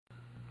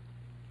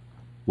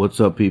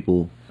What's up,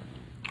 people?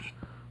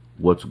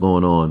 What's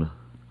going on?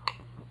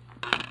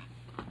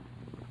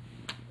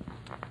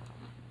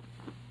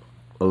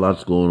 A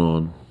lot's going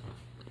on.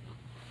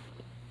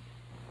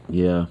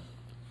 Yeah,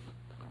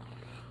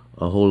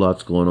 a whole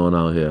lot's going on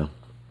out here.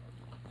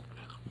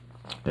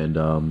 And,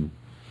 I'm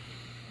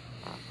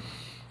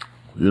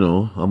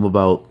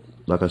about,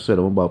 like I said,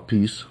 I'm about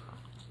peace.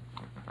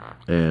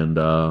 And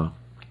I'm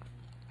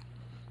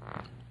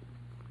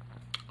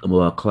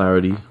about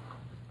clarity.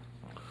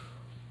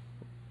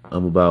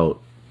 I'm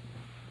about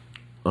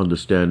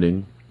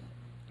understanding.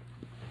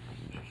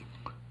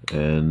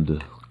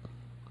 And,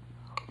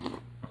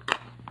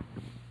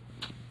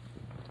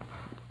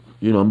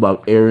 I'm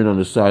about erring on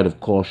the side of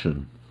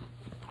caution.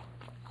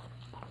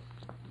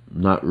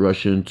 Not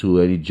rushing to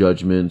any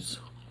judgments.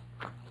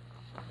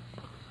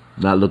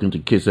 Not looking to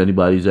kiss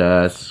anybody's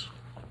ass.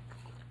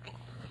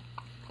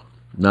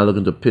 Not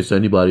looking to piss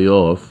anybody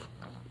off.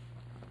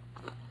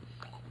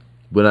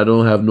 But I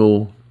don't have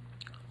no,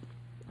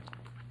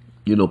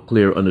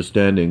 clear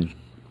understanding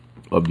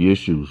of the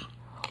issues.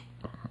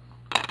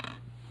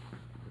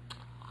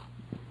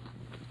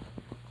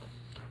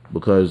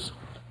 Because,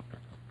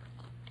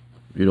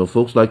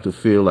 folks like to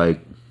feel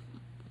like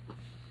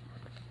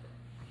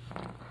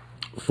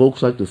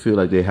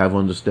they have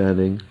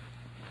understanding.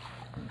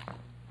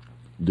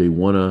 They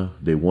wanna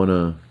be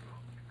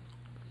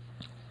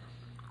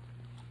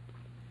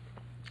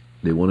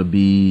they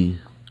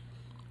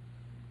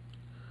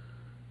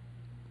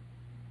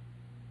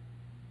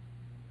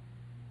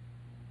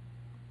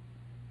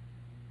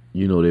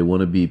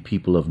want to be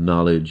people of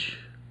knowledge.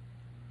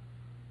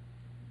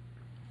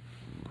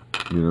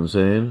 You know what I'm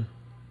saying?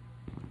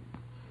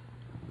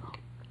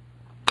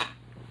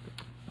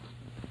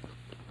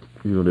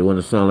 They want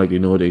to sound like they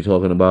know what they're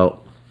talking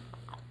about.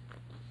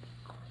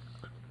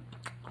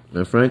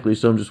 And frankly,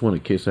 some just want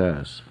to kiss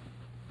ass.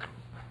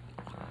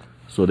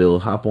 So they'll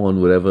hop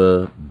on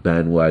whatever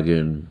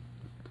bandwagon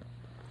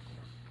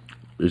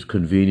is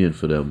convenient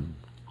for them.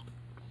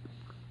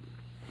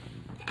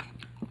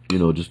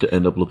 Just to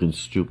end up looking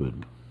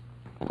stupid.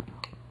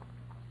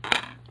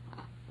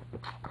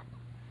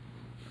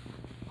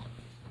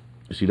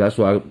 See, that's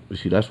why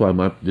this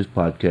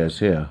podcast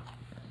here,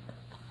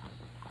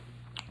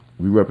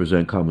 we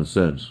represent common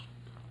sense.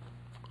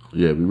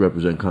 Yeah, we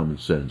represent common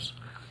sense.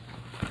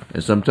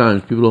 And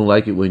sometimes people don't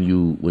like it when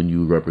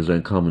you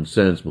represent common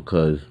sense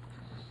because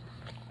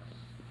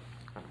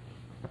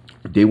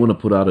they want to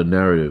put out a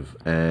narrative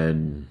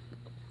and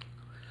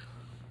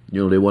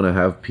they want to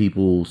have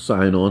people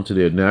sign on to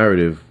their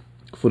narrative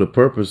for the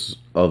purpose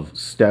of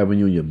stabbing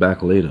you in your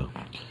back later.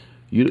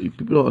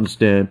 People don't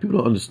understand. People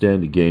don't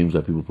understand the games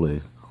that people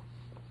play.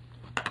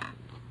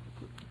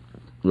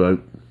 Right?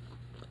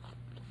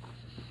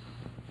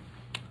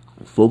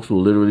 Folks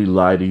will literally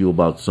lie to you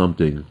about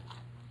something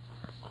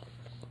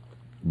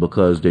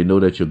because they know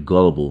that you're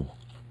gullible.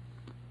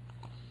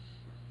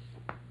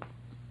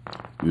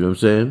 You know what I'm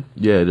saying?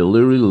 Yeah, they'll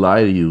literally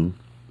lie to you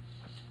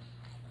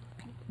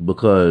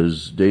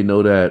because they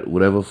know that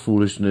whatever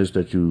foolishness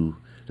that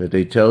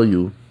they tell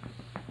you,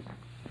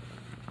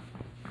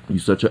 you're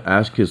such an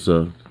ass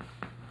kisser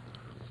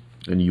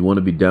and you want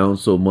to be down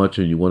so much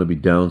and you want to be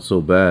down so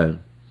bad.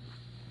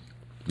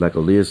 Like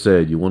Aaliyah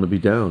said, you want to be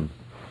down.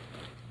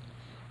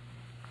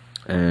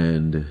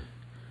 And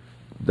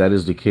that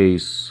is the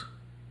case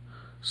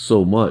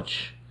so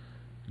much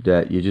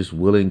that you're just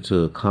willing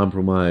to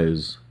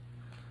compromise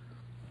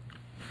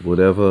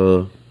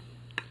whatever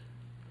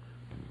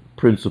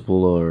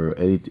principle or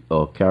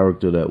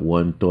character that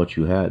one thought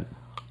you had.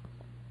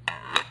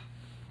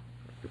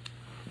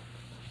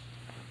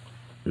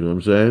 You know what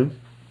I'm saying?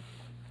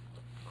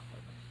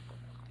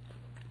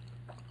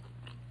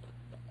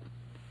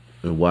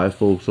 And why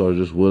folks are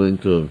just willing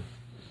to,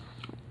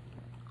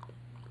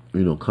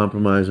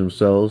 compromise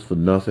themselves for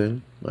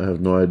nothing, I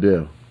have no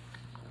idea.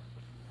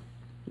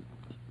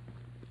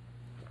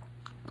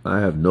 I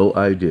have no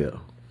idea.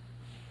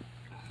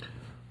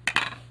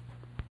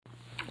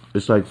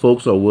 It's like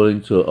folks are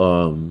willing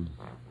to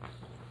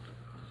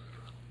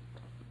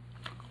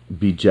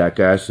be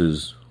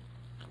jackasses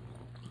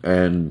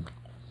and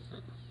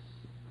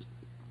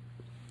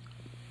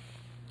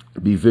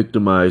be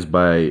victimized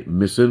by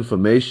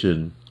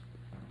misinformation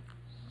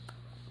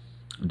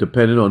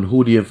depending on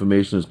who the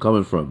information is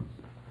coming from.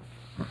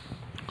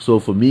 So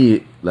for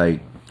me,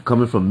 like,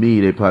 coming from me,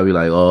 they probably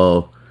like,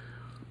 oh,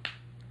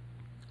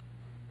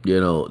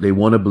 they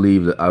want to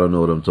believe that I don't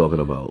know what I'm talking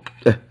about.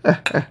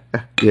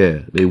 Yeah,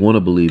 they want to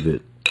believe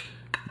it,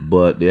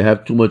 but they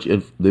have too much.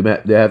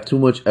 They have too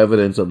much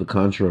evidence of the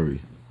contrary,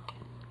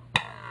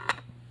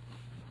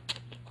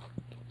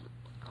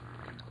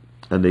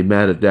 and they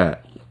mad at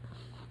that.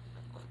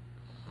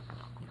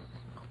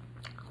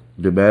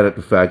 They're mad at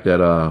the fact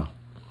that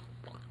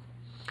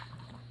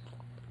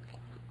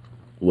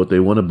what they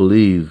want to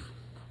believe,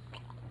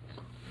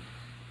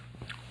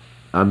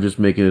 I'm just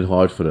making it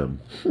hard for them.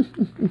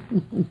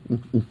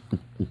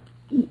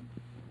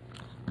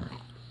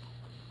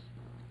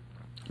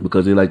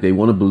 Because they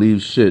want to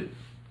believe shit,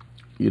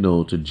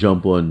 to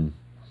jump on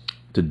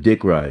to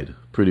dick ride,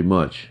 pretty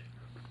much.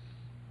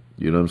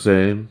 You know what I'm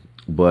saying?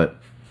 But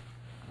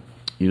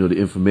the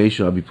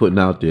information I'll be putting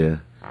out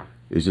there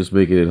is just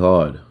making it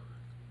hard.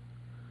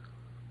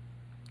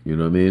 You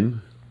know what I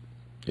mean?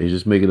 It's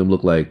just making them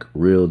look like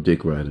real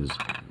dick riders.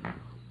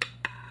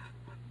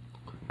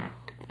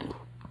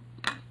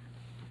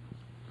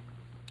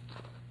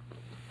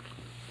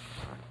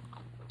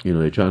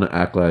 They're trying to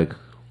act like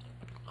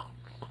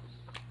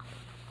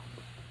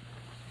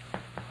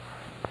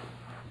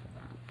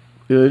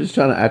they're just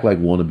trying to act like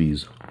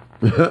wannabes.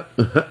 You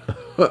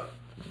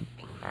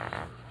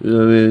know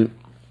what I mean?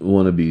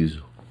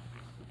 Wannabes.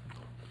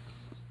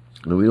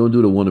 And we don't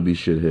do the wannabe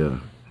shit here.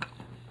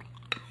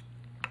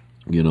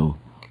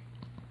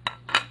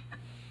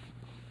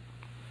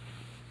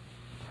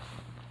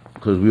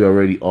 Because we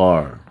already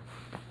are.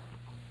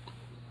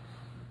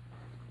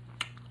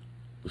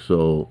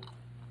 So,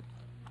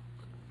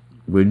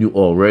 when you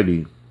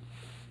already,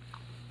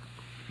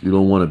 you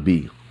don't want to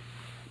be.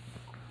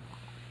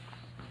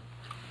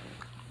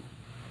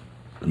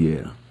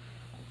 Yeah.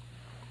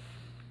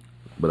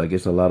 But I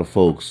guess a lot of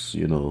folks,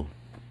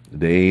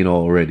 they ain't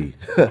already.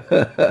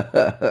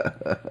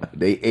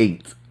 They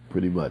ain't,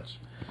 pretty much.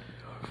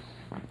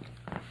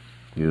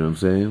 You know what I'm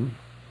saying?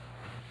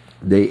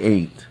 They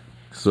ain't.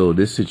 So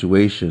this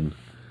situation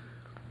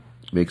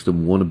makes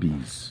them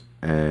wannabes.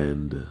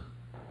 And,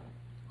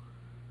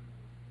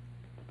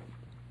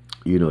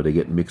 they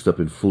get mixed up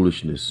in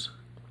foolishness.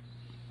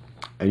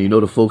 And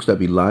the folks that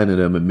be lying to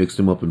them and mix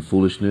them up in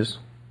foolishness,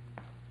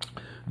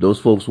 those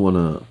folks want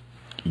to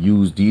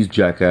use these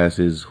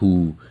jackasses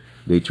who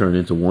they turn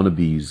into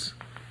wannabes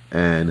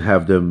and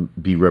have them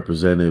be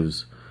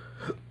representatives,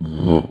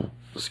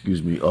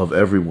 of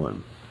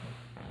everyone.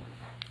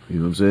 You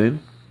know what I'm saying?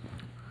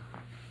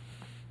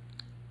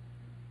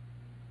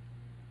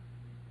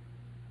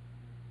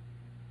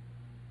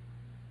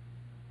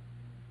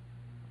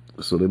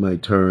 So they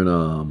might turn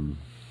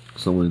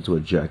someone into a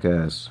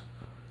jackass,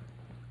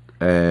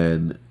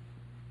 and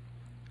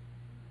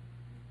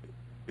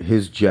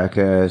his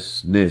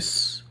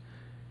jackassness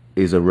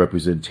is a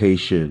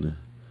representation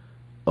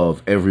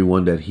of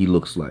everyone that he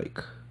looks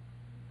like.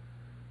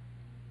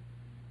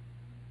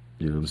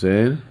 You know what I'm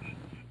saying?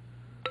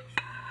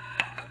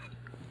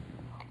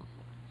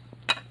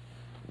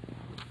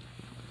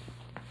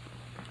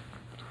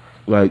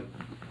 Like,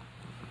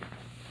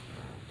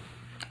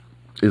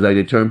 it's like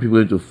they turn people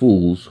into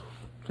fools.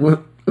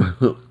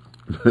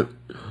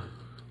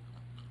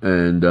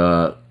 And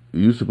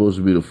you're supposed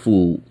to be the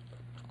fool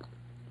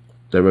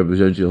that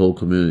represents your whole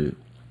community.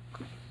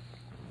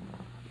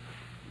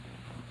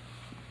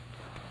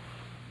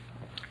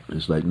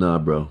 It's like, nah,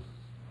 bro.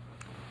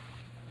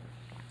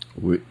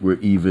 We're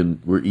even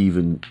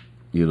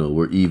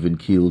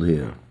keeled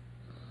here.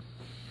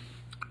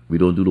 We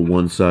don't do the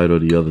one side or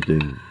the other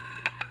thing.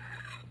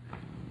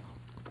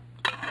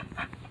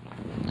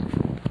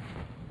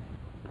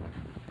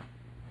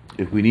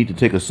 If we need to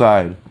take a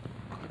side,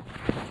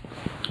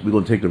 we're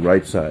gonna take the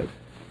right side.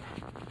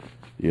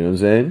 You know what I'm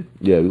saying?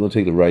 Yeah, we're gonna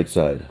take the right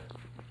side.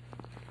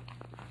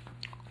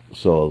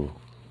 So,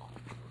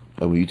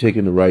 and when you're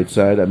taking the right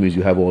side, that means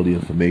you have all the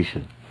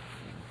information,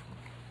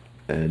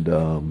 and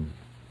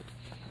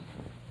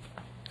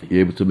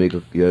you're able to make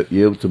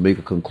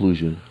a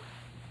conclusion.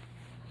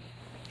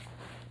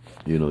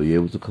 You're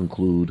able to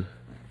conclude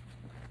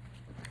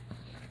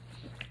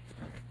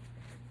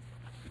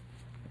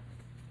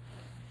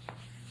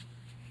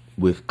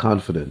with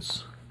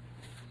confidence.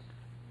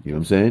 You know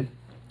what I'm saying?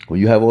 When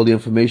you have all the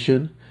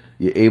information,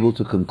 you're able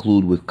to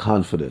conclude with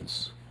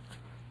confidence.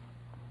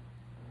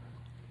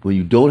 When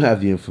you don't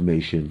have the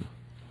information,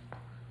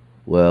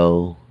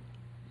 well,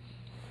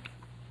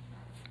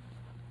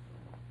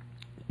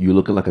 you're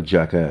looking like a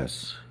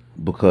jackass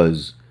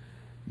because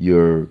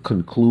you're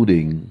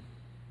concluding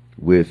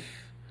with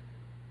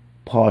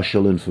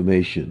partial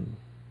information.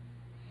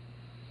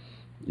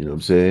 You know what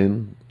I'm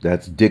saying?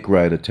 That's dick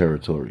rider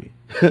territory.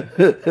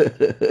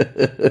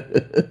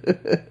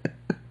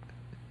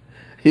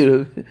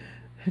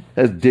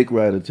 That's dick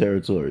rider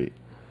territory.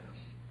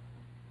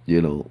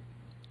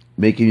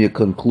 Making a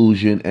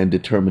conclusion and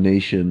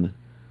determination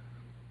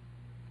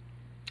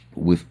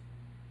with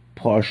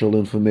partial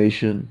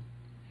information.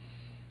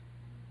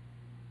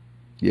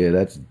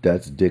 Yeah,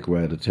 that's dick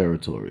rider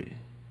territory.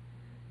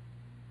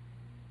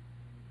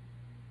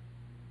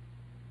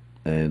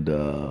 And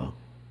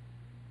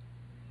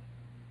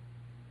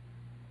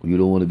you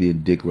don't want to be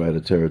in dick rider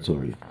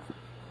territory.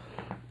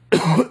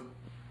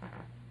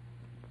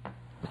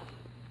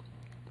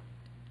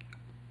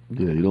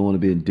 Yeah, you don't want to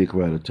be in dick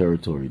rider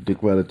territory.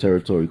 Dick rider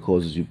territory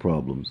causes you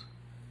problems.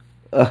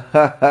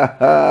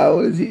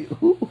 What is he?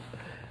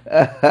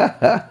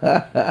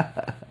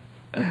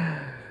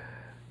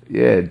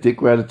 Yeah,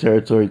 dick rider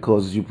territory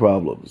causes you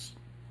problems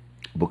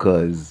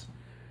because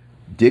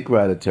dick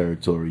rider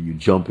territory, you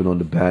jumping on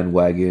the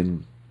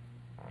bandwagon.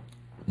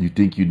 You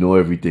think you know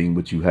everything,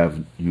 but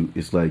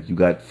it's like you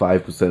got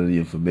 5% of the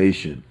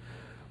information,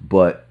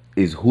 but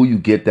is who you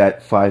get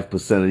that 5%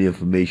 of the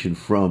information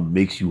from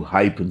makes you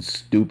hype and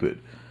stupid.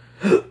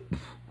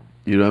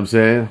 You know what I'm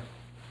saying?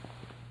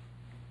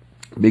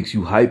 Makes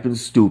you hype and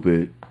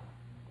stupid.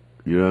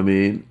 You know what I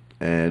mean?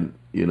 And,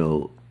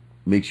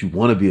 makes you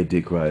want to be a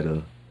dick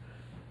rider.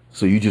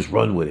 So you just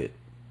run with it.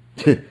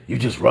 You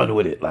just run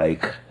with it.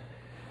 Like,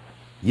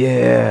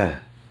 yeah,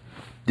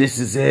 this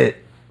is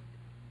it.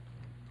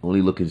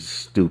 Only looking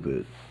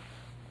stupid.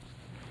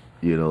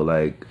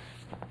 Like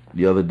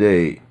the other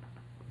day,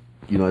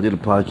 I did a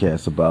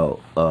podcast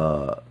about,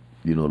 the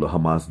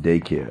Hamas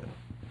daycare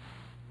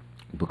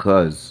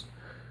because,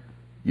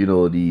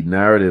 the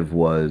narrative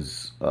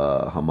was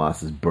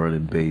Hamas is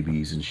burning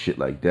babies and shit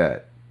like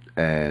that.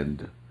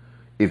 And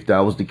if that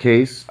was the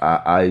case,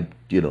 I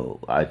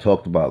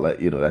talked about, like,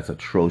 that's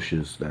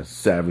atrocious, that's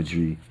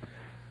savagery.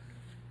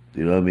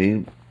 You know what I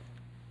mean?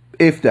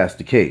 If that's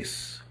the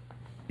case,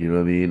 you know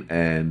what I mean?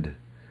 And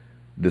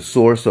the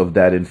source of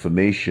that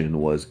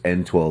information was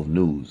N12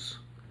 News.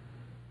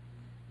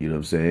 You know what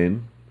I'm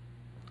saying?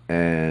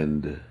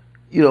 And,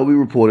 we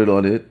reported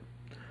on it.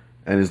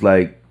 And it's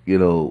like, we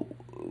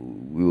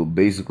were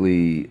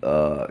basically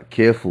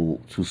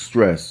careful to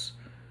stress,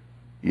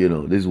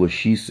 this is what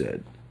she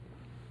said.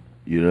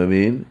 You know what I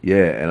mean?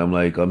 Yeah. And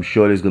I'm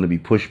sure there's going to be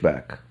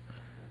pushback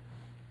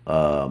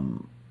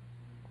on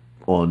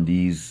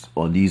these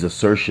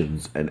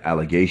assertions and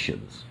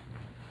allegations.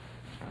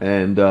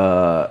 And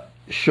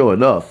sure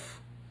enough,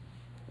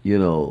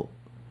 you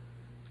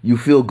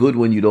feel good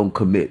when you don't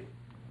commit.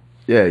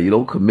 Yeah, you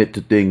don't commit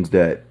to things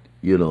that,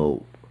 you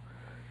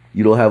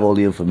don't have all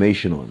the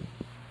information on.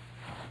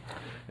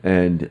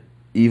 And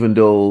even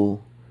though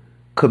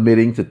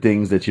committing to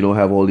things that you don't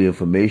have all the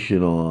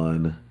information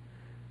on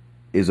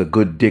is a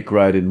good dick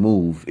riding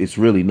move, it's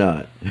really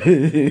not.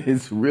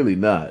 It's really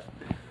not.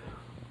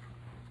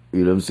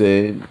 You know what I'm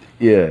saying?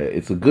 Yeah,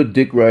 it's a good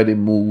dick riding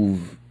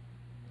move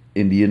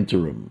in the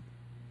interim.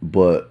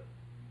 But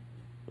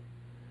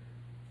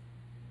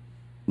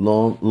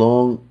long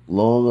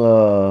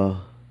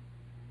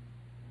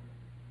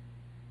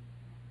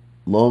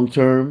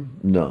term,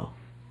 no.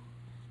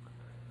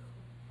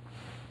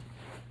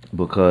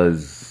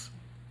 Because,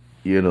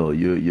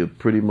 you're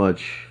pretty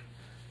much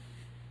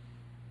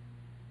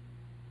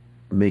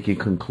making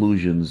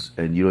conclusions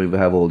and you don't even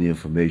have all the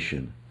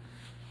information.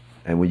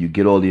 And when you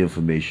get all the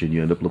information,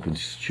 you end up looking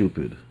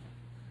stupid.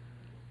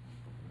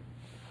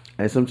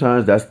 And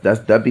sometimes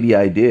that be the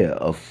idea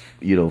of,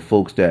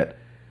 folks that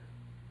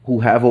who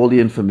have all the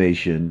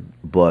information,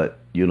 but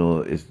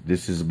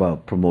this is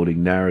about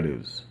promoting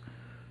narratives.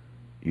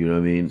 You know what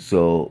I mean?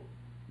 So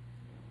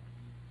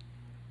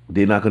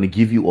they're not going to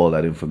give you all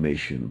that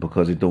information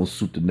because it don't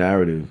suit the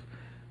narrative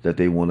that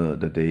they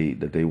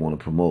wanna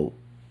promote,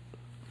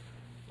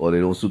 or they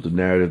don't suit the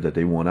narrative that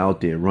they want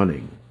out there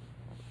running.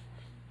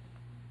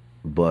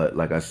 But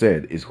like I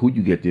said, it's who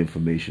you get the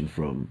information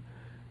from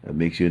that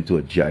makes you into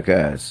a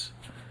jackass.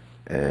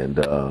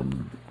 And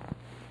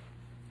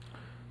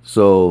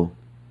so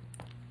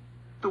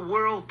the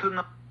world to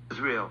know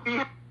Israel.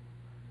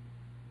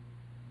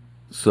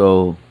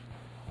 So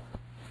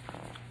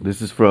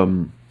this is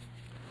from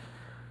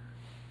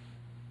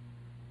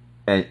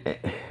and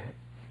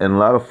a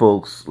lot of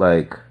folks,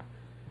 like,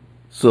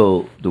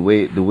 so the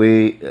way the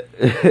way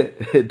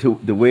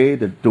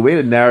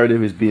the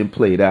narrative is being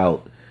played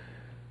out,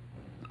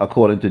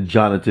 according to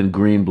Jonathan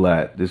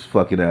Greenblatt, this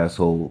fucking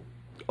asshole.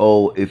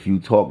 Oh, if you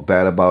talk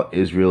bad about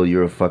Israel,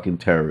 you're a fucking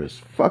terrorist.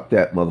 Fuck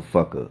that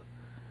motherfucker.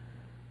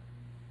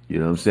 You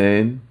know what I'm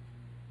saying?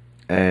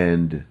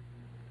 And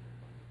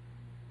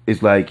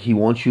it's like he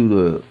wants you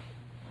to,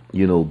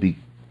 be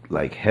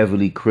like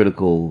heavily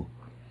critical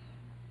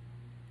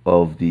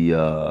of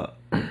the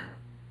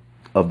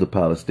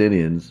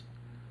Palestinians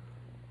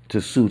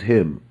to suit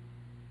him.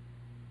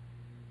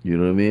 You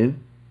know what I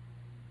mean?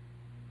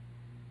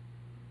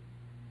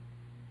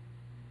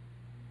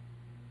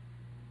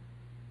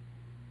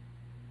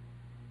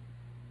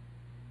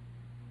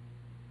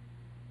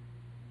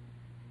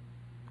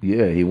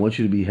 Yeah, he wants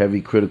you to be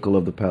heavy critical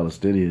of the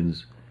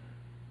Palestinians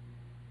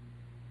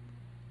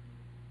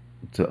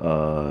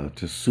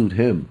to suit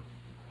him.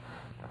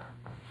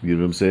 You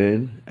know what I'm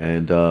saying?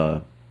 And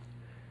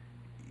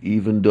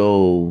even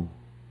though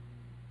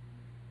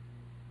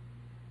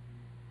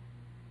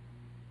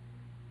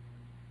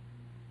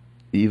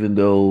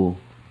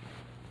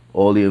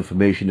all the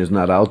information is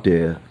not out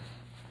there,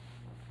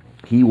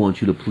 he wants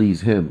you to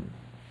please him.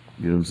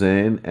 You know what I'm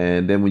saying?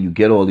 And then when you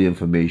get all the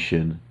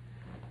information,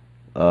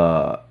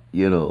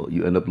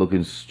 you end up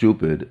looking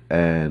stupid.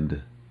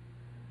 And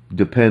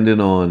depending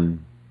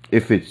on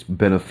if it's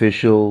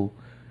beneficial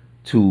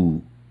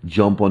to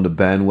jump on the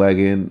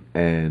bandwagon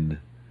and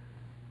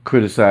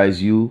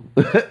criticize you,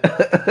 you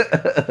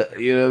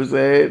know what I'm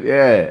saying?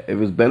 Yeah, if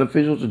it's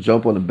beneficial to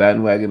jump on the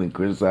bandwagon and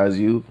criticize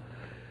you,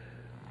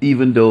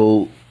 even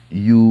though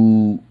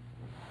you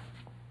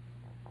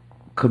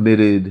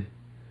committed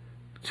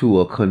to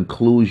a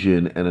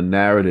conclusion and a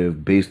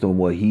narrative based on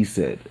what he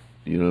said.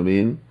 You know what I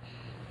mean?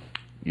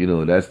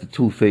 That's the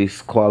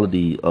two-faced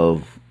quality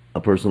of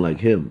a person like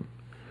him.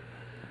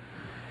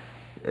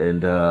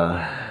 And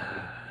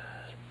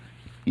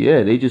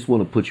Yeah, they just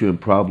want to put you in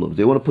problems.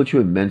 They want to put you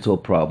in mental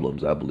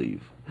problems, I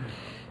believe,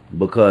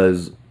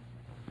 because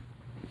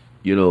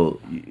they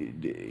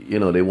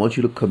want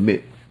you to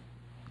commit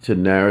to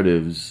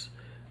narratives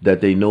that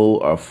they know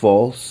are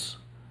false,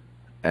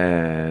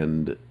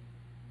 and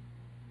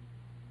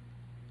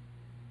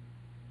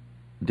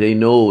they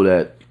know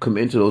that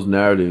committing to those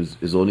narratives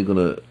is only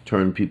gonna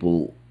turn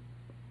people,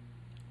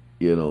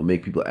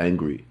 make people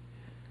angry.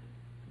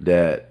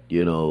 That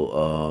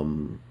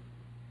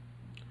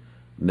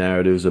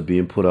narratives are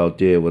being put out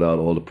there without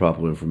all the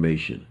proper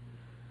information.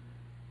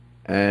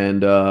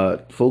 And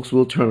folks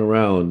will turn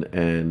around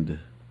and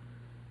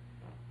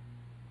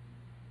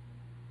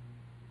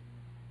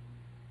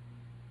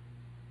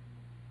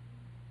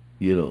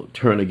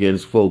turn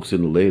against folks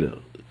in the later.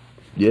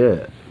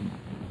 Yeah,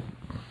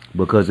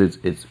 because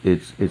it's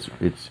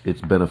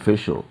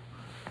beneficial,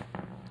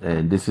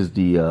 and this is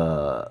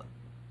the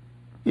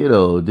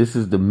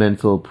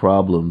mental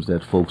problems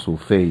that folks will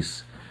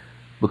face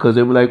because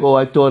they were like, oh,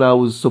 I thought I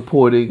was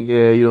supporting.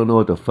 Yeah, you don't know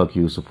what the fuck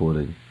you were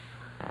supporting.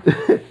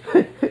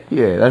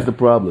 Yeah, that's the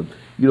problem.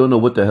 You don't know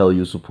what the hell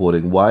you're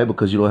supporting. Why?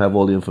 Because you don't have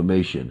all the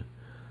information.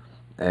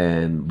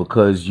 And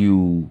because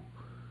you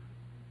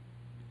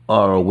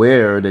are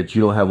aware that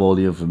you don't have all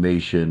the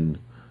information,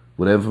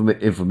 whatever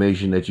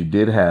information that you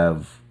did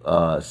have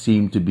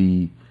seemed to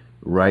be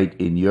right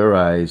in your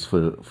eyes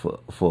for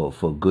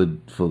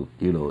good,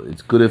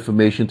 it's good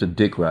information to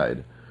dick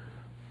ride.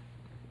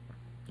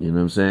 You know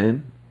what I'm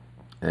saying?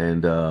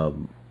 And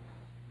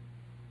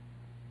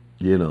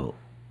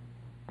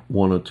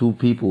one or two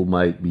people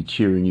might be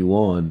cheering you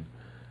on,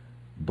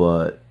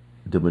 but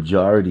the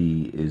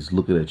majority is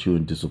looking at you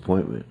in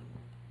disappointment.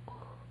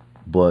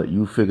 But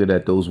you figure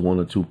that those one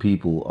or two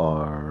people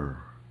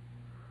are,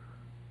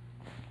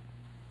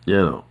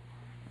 they're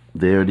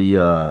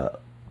the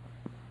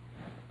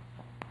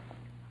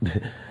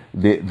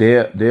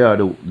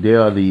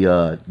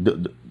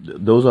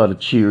those are the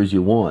cheers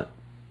you want,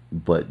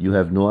 but you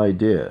have no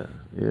idea.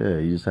 Yeah,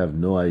 you just have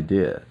no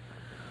idea,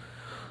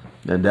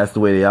 and that's the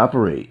way they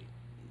operate.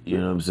 You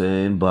know what I'm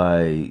saying?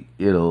 By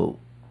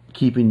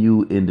keeping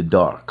you in the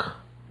dark.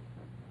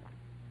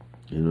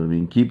 You know what I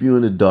mean? Keep you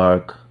in the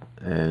dark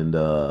and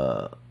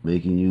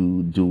making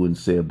you do and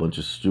say a bunch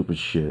of stupid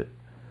shit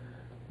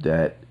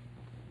that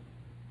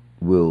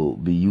will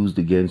be used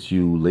against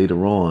you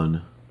later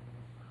on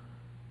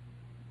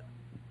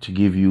to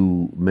give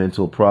you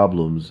mental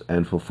problems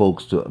and for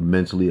folks to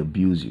mentally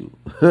abuse you.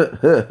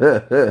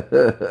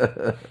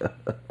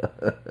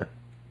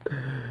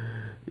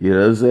 You know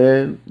what I'm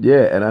saying?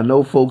 Yeah, and I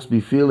know folks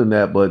be feeling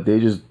that, but they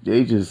just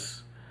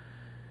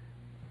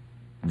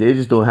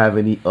don't have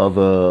any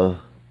other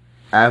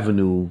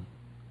avenue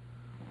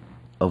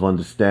of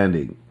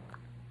understanding.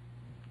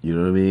 You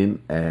know what I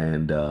mean?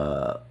 And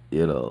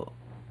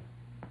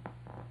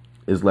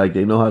it's like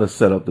they know how to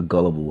set up the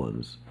gullible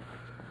ones.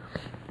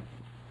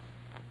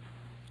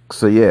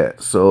 So yeah,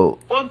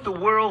 Want the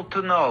world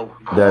to know,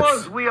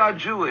 cause we are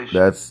Jewish.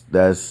 That's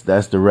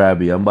the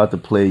rabbi. I'm about to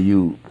play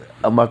you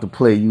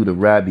the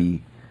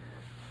rabbi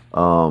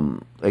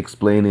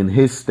explaining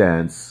his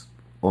stance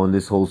on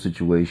this whole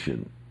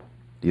situation.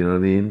 You know what I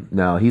mean?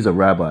 Now he's a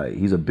rabbi.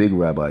 He's a big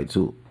rabbi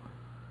too.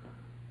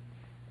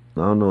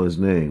 I don't know his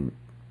name,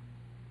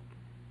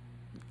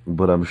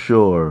 but I'm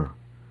sure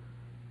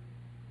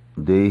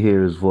they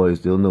hear his voice,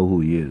 they'll know who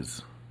he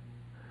is.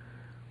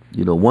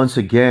 Once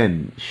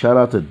again, shout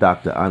out to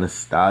Dr.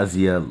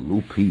 Anastasia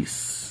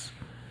Lupis.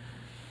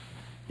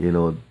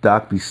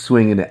 Doc be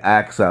swinging the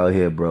axe out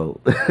here, bro.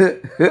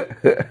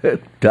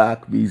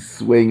 Doc be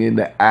swinging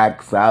the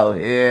axe out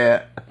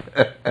here.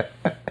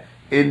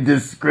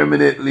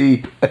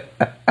 Indiscriminately.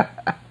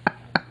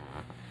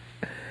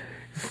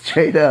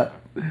 Straight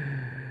up.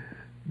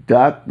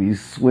 Doc be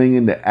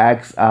swinging the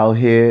axe out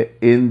here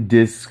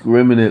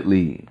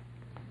indiscriminately.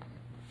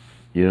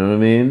 You know what I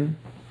mean?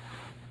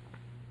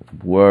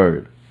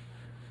 Word.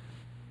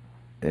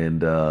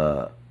 And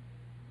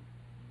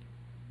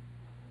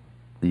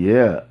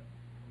yeah,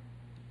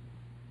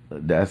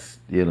 that's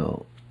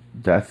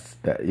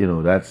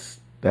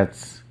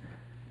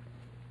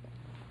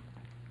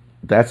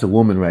a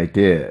woman right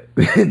there.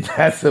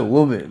 That's a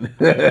woman.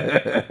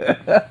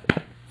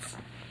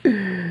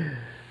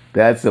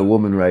 That's a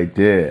woman right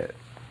there.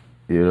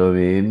 You know what I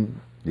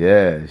mean?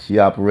 Yeah, she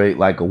operate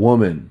like a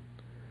woman.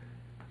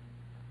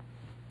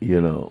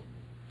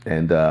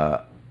 And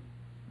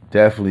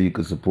definitely you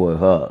could support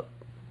her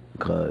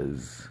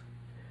because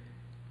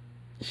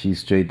she's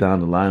straight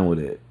down the line with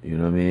it. You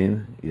know what I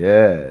mean?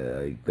 Yeah,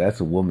 like that's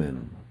a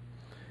woman.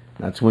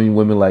 Not too many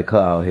women like her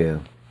out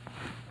here.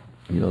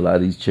 A lot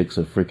of these chicks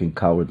are freaking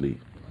cowardly.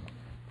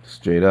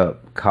 Straight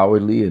up.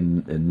 Cowardly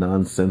and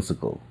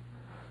nonsensical.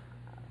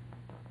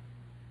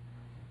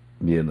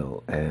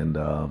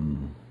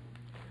 And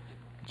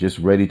just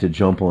ready to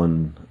jump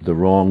on the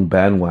wrong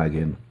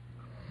bandwagon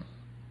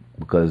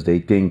because they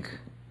think,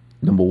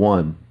 number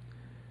one,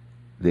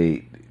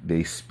 they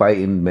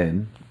spiting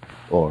men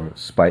or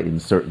spiting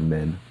certain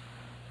men,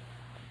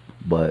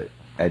 but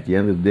at the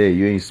end of the day,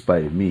 you ain't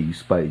spiting me. You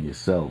spiting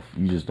yourself.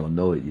 You just don't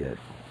know it yet.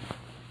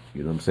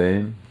 You know what I'm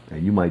saying?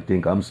 And you might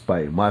think I'm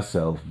spiting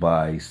myself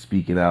by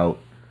speaking out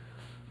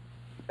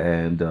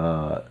and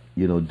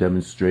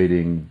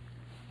demonstrating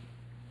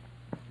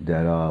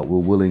that we're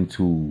willing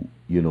to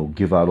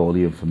give out all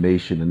the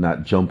information and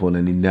not jump on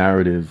any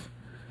narrative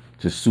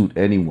to suit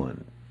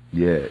anyone.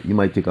 Yeah, you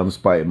might think I'm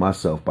spiting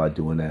myself by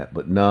doing that,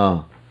 but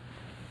nah,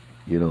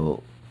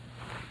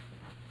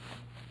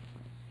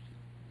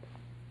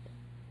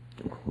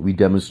 we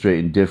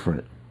demonstrating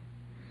different.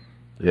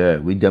 Yeah,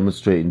 we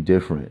demonstrating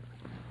different.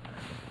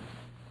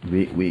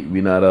 We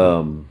not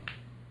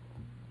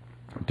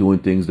doing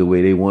things the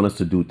way they want us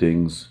to do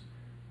things,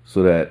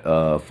 so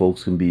that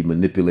folks can be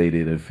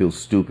manipulated and feel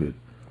stupid.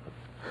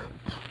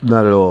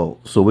 Not at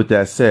all. So with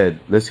that said,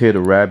 let's hear the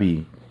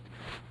Rabbi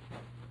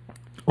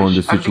on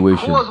the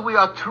situation. And because we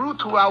are true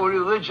to our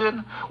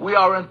religion, we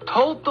are in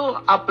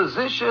total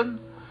opposition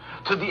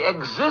to the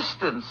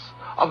existence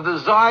of the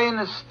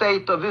Zionist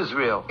state of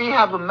Israel. We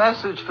have a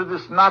message for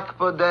this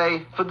Nakba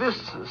Day, for this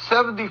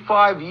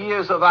 75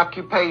 years of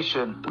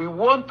occupation. We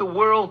want the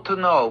world to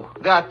know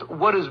that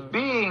what is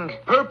being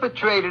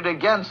perpetrated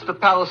against the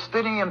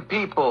Palestinian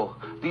people,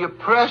 the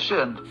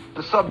oppression,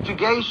 the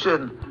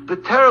subjugation, the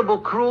terrible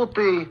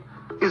cruelty,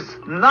 is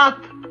not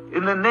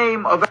in the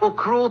name of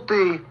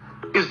cruelty,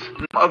 is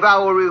of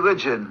our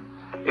religion.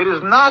 It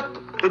is not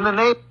in the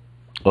name...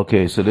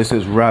 Okay, so this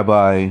is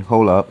Rabbi,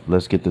 hold up,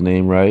 let's get the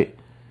name right.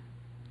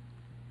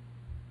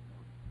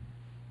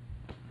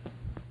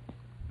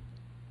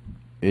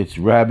 It's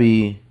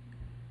Rabbi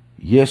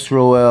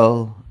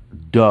Yisroel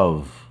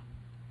Dove.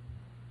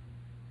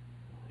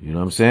 You know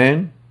what I'm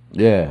saying?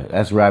 Yeah,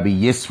 that's Rabbi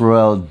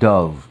Yisroel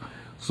Dove.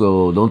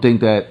 So don't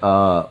think that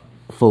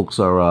folks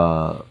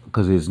are,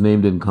 because his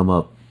name didn't come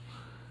up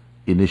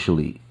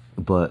initially,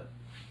 but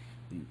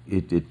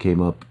it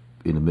came up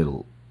in the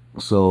middle.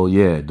 So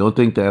yeah, don't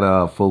think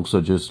that folks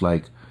are just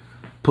like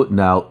putting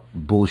out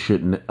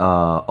bullshit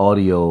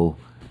audio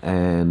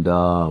and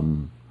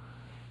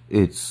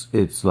it's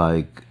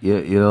like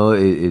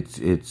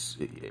it's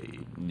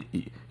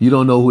you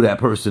don't know who that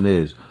person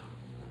is.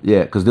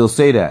 Yeah, because they'll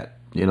say that.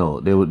 They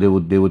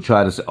would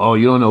try to say, oh,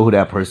 you don't know who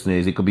that person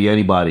is. It could be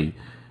anybody.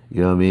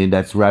 You know what I mean?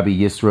 That's Rabbi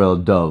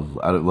Yisroel Dove.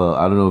 I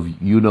don't know if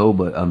you know,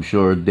 but I'm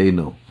sure they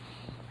know.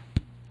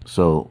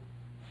 So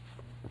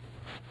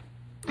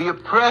the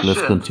oppression,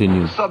 let's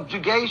continue. The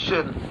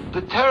subjugation,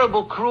 the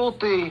terrible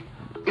cruelty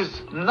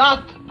is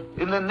not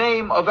in the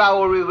name of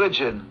our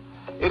religion.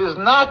 It is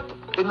not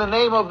in the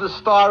name of the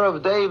Star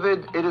of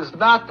David. It is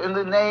not in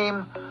the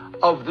name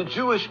of the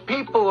Jewish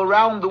people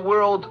around the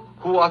world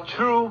who are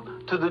true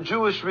to the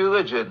Jewish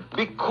religion.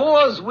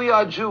 Because we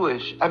are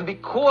Jewish and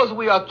because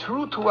we are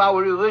true to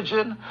our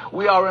religion,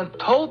 we are in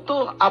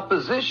total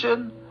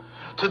opposition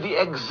to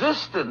the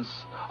existence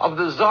of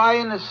the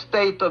Zionist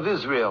state of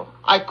Israel.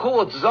 I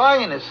call it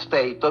Zionist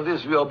state of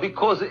Israel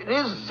because it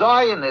is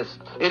Zionist.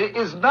 It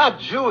is not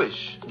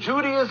Jewish.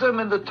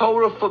 Judaism in the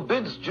Torah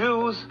forbids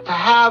Jews to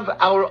have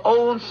our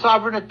own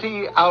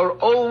sovereignty, our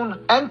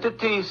own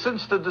entity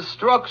since the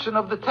destruction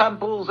of the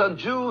temples, and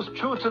Jews,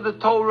 true to the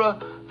Torah,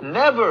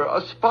 never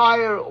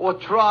aspire or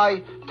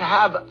try to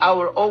have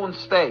our own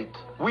state.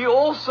 We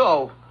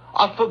also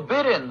are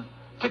forbidden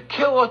to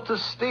kill or to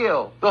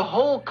steal. The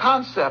whole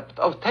concept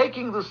of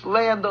taking this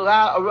land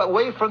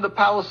away from the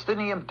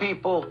Palestinian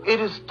people, it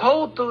is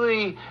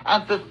totally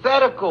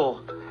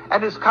antithetical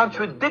and is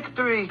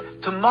contradictory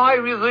to my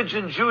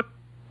religion, Judaism.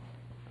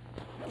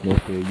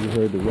 Okay, you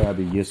heard the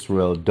Rabbi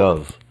Yisroel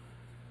Dove.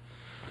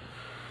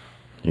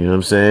 You know what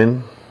I'm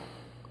saying?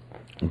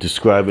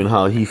 Describing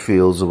how he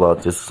feels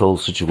about this whole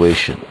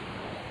situation.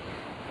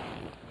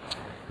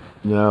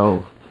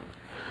 Now,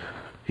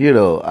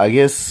 I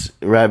guess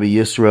Rabbi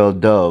Yisroel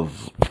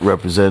Dove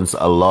represents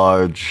a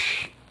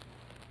large,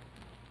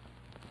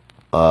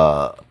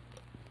 swath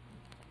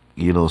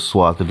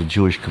of the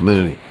Jewish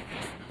community.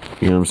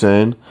 You know what I'm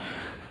saying?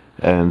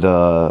 And,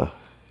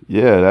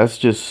 that's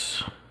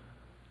just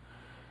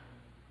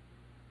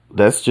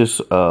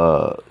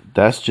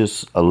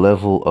a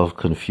level of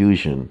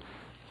confusion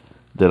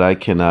that I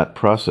cannot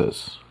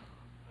process.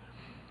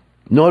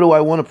 Nor do I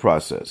want to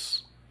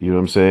process. You know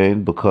what I'm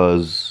saying?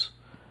 Because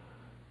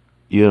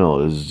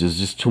there's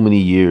just too many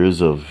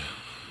years of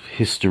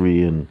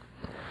history and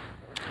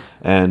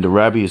the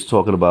Rabbi is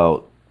talking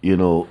about,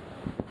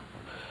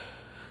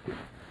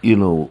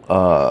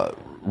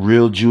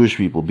 real Jewish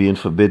people being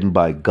forbidden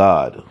by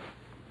God.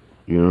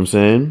 You know what I'm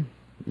saying?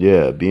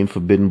 Yeah, being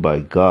forbidden by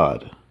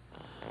God.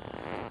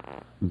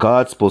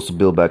 God's supposed to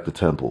build back the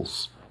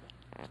temples.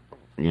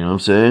 You know what I'm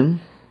saying?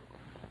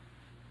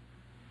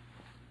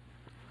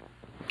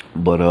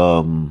 But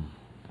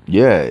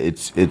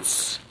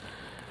it's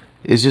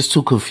just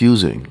too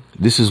confusing.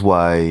 This is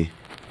why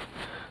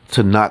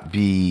to not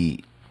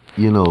be,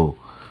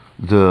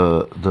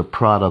 the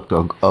product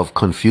of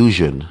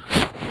confusion,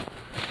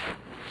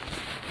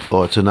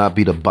 or to not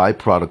be the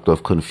byproduct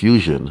of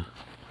confusion,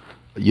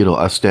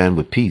 I stand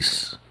with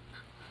peace.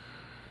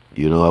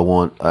 You know, I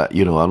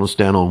don't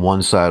stand on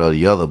one side or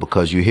the other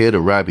because you hear the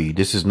rabbi.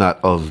 This is not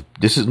of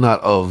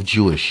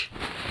Jewish.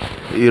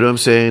 You know what I'm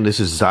saying? This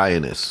is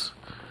Zionist.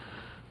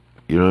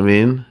 You know what I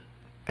mean?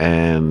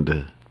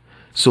 And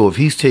so if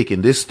he's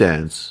taking this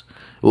stance,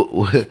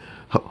 what,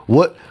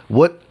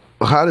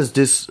 how does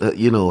this,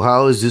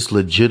 how is this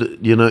legit?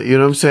 You know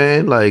what I'm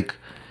saying? Like,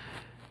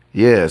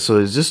 yeah. So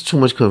it's just too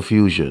much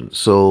confusion.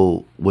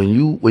 So when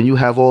you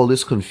have all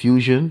this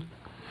confusion,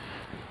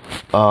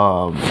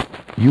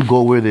 you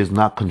go where there's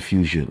not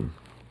confusion.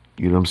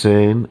 You know what I'm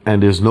saying?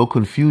 And there's no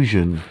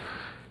confusion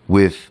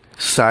with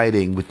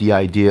siding with the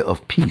idea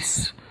of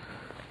peace.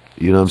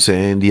 You know what I'm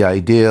saying? The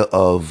idea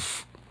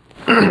of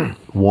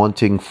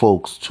wanting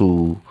folks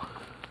to,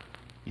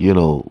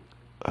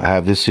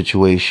 have this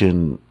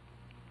situation,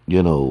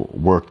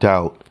 worked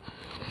out,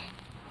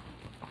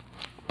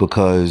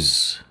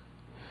 because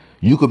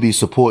you could be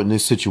supporting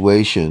this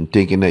situation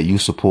thinking that you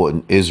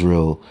supporting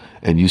Israel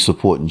and you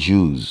supporting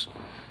Jews.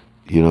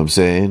 You know what I'm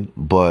saying?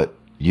 But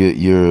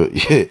you're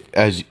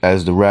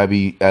as the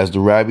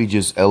rabbi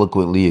just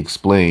eloquently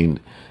explained,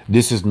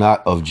 this is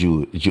not of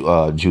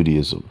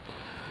Judaism.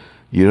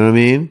 You know what I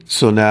mean?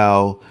 So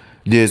now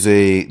there's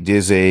a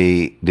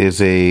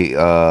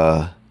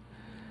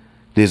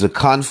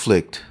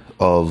conflict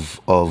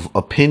of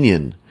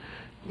opinion,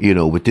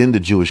 within the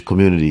Jewish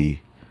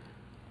community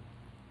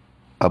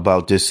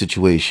about this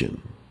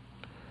situation.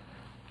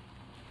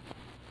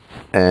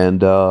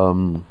 And a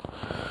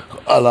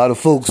lot of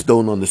folks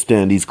don't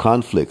understand these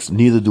conflicts.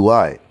 Neither do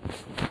I.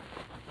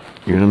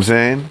 You know what I'm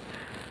saying?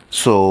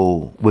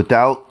 So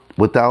without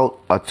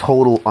a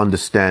total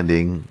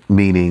understanding,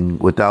 meaning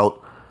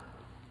without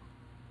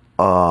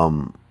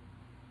all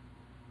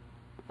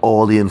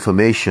the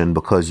information,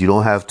 because you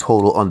don't have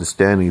total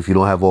understanding if you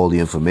don't have all the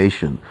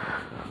information.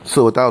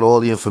 So without all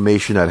the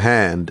information at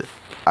hand,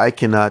 I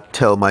cannot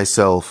tell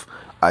myself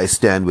I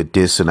stand with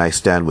this and I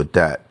stand with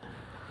that.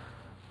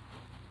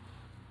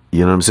 You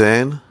know what I'm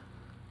saying?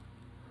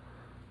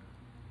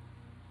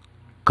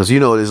 Because,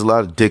 there's a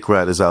lot of dick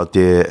riders out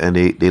there, and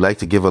they like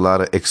to give a lot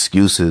of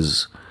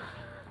excuses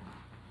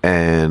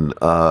and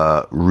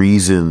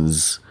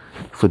reasons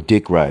for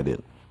dick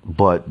riding.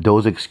 But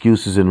those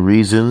excuses and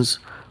reasons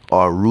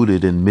are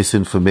rooted in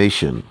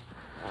misinformation.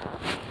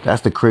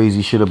 That's the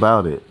crazy shit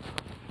about it.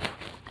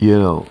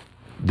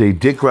 They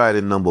dick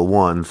riding, number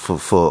one, for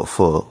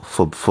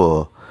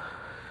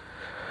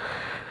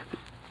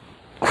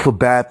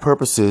bad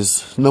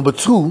purposes. Number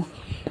two,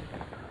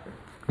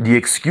 the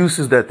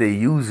excuses that they're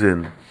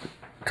using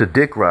to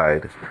dick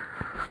ride,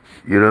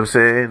 you know what I'm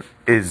saying,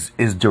 is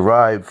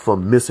derived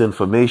from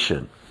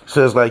misinformation.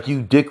 So it's like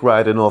you dick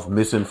riding off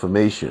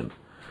misinformation.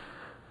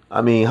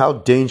 I mean, how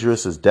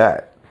dangerous is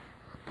that?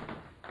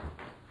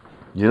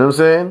 You know what I'm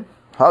saying?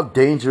 How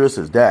dangerous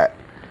is that?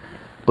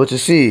 But you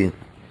see,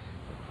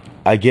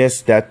 I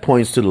guess that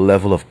points to the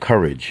level of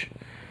courage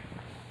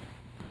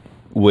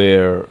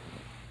where,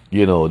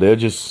 they're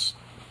just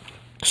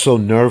so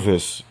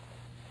nervous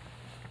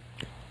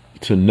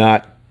to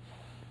not,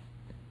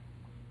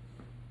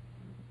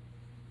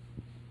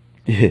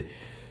 they're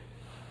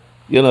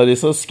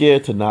so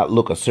scared to not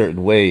look a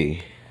certain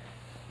way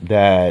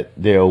that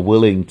they're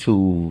willing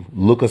to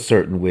look a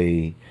certain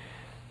way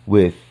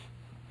without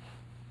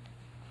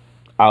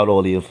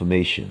all the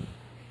information,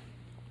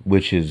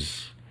 which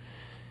is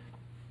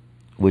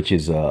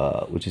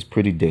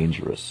pretty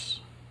dangerous.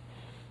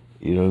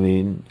 You know what I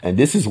mean? And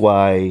this is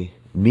why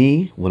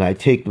when I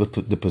take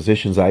the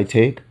positions I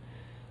take,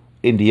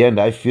 in the end,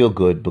 I feel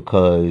good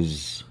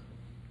because,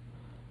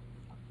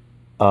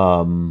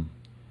 you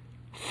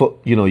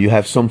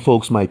have some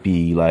folks might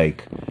be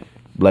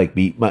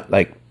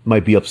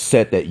might be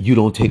upset that you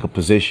don't take a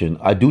position.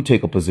 I do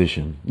take a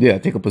position. Yeah, I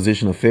take a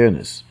position of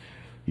fairness.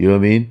 You know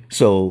what I mean?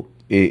 So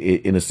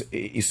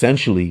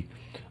essentially,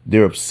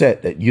 they're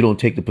upset that you don't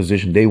take the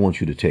position they want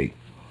you to take.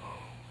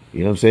 You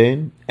know what I'm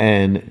saying?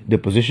 And the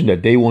position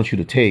that they want you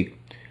to take,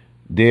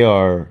 they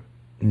are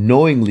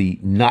knowingly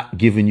not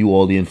giving you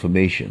all the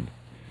information.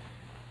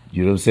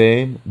 You know what I'm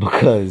saying?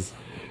 Because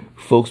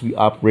folks be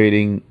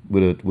operating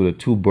with a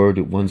two bird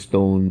with one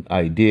stone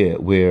idea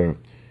where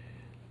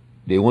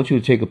they want you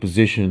to take a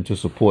position to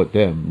support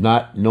them,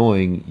 not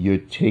knowing you're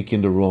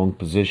taking the wrong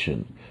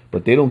position.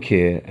 But they don't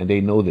care, and they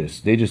know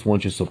this. They just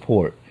want your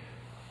support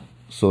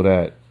so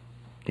that,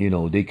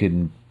 they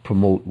can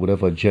promote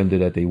whatever agenda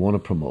that they want to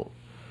promote.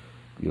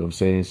 You know what I'm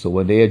saying? So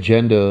when they,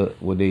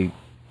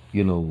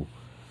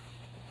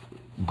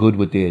 good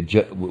with their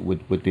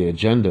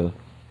agenda,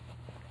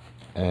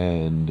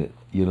 and,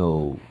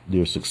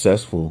 they're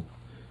successful,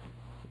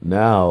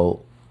 now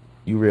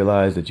you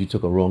realize that you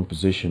took a wrong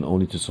position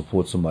only to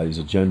support somebody's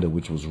agenda,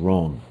 which was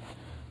wrong.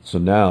 So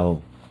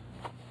now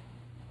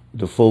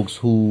the folks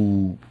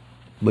who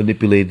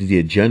manipulated the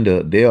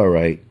agenda, they're all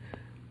right.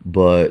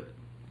 But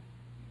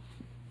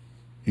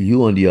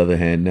you, on the other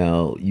hand,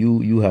 now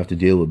you have to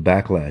deal with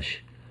backlash.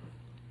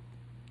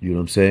 You know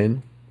what I'm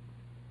saying?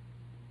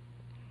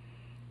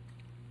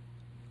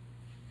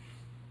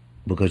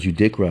 Because you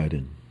dick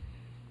riding.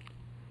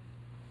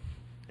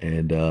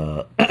 And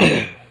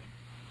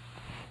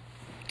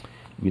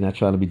we're not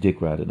trying to be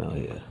dick riding out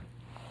here.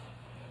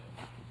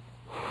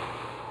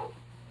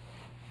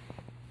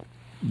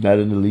 Not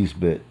in the least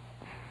bit.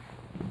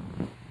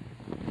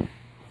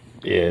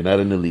 Yeah, not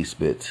in the least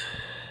bit.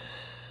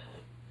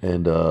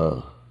 And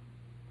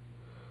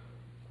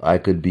I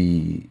could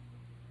be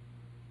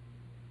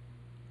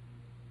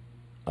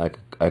I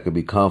could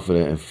be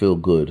confident and feel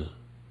good.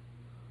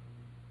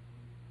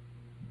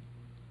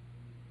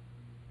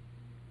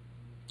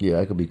 Yeah,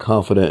 I could be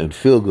confident and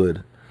feel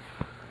good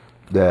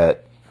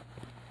that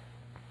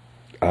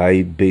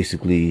I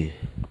basically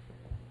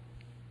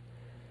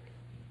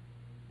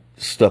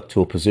stuck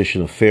to a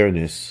position of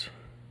fairness,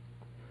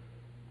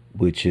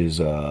 which is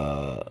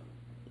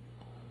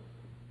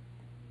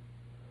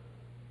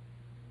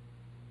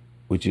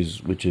which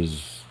is which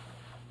is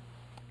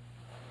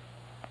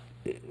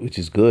which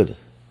is good.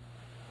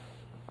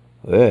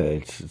 Yeah,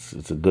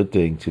 it's a good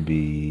thing to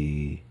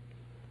be,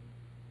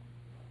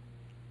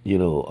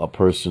 a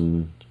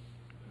person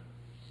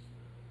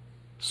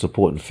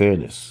supporting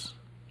fairness.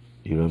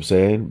 You know what I'm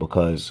saying?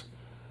 Because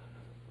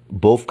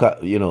both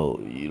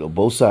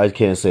sides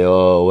can't say,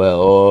 "Oh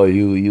well, oh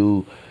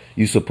you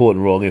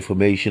supporting wrong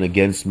information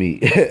against me."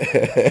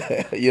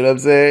 You know what I'm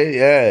saying?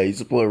 Yeah, you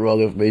supporting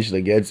wrong information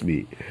against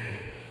me.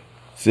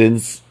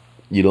 Since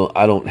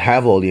I don't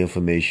have all the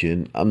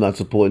information, I'm not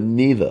supporting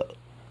neither.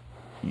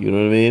 You know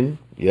what I mean?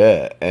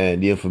 Yeah,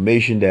 and the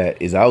information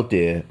that is out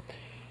there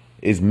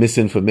is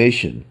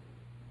misinformation.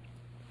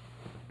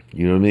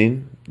 You know what I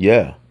mean?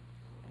 Yeah,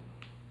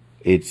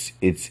 it's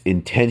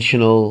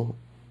intentional.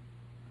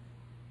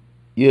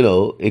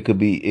 It could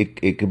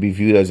be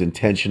viewed as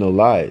intentional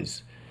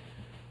lies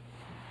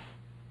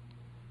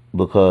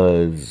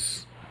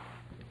because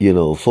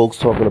folks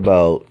talking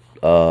about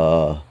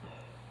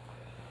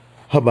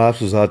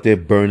Hamas was out there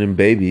burning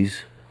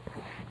babies.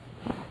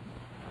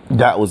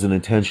 That was an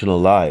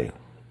intentional lie.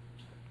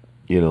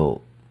 You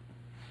know,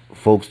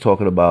 folks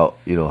talking about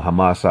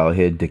Hamas out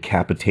here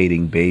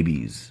decapitating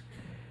babies.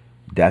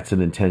 That's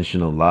an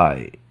intentional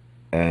lie,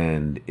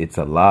 and it's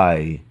a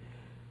lie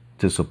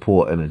to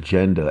support an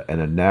agenda and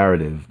a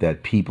narrative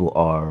that people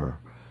are,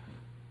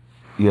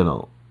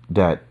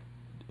 that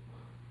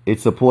it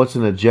supports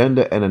an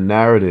agenda and a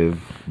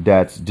narrative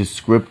that's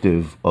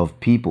descriptive of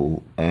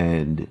people,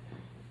 and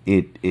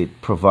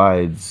it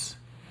provides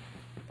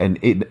an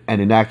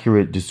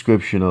inaccurate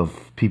description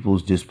of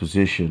people's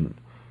disposition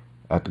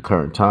at the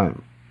current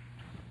time.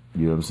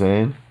 You know what I'm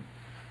saying?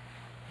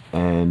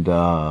 And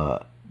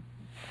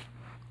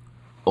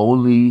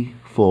only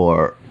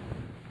for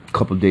a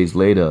couple of days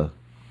later,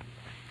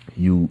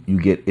 you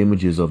get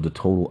images of the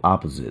total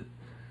opposite.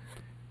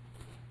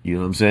 You know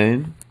what I'm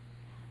saying?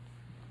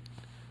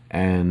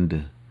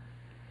 And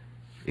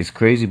it's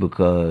crazy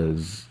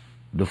because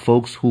the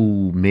folks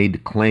who made the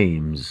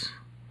claims,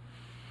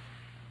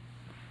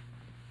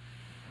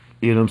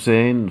 you know what I'm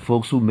saying?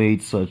 Folks who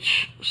made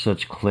such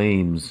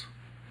claims,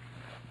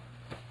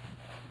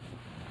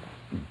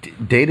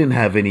 they didn't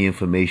have any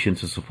information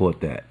to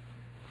support that.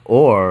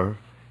 Or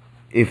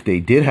if they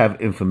did have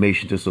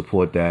information to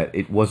support that,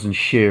 it wasn't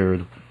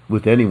shared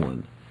with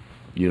anyone.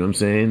 You know what I'm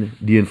saying?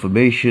 The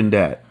information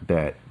that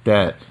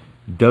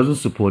doesn't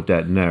support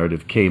that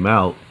narrative came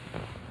out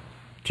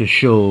to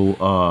show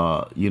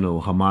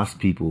Hamas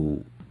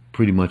people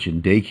pretty much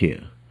in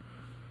daycare.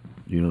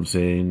 You know what I'm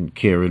saying?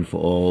 Caring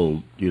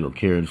for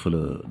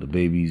the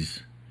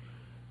babies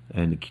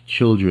and the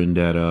children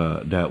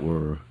that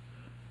were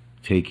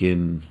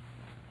taken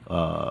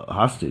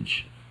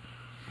hostage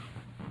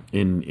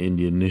in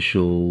the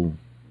initial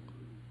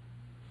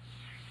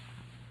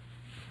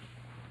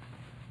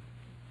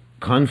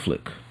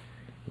conflict.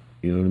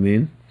 You know what I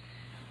mean?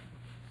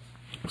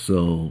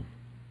 So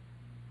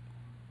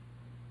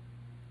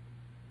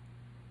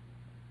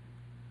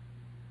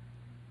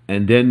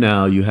and then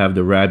now you have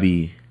the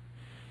Rabbi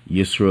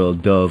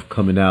Yisrael Dove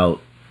coming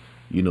out,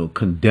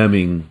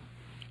 condemning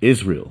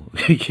Israel.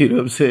 You know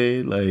what I'm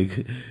saying?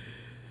 Like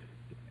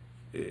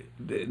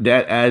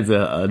that adds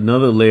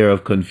another layer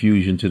of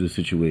confusion to the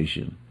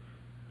situation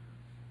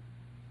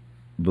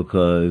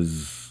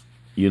because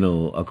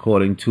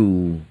according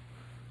to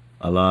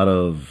a lot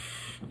of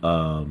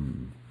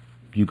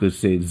you could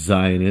say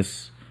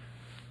Zionists,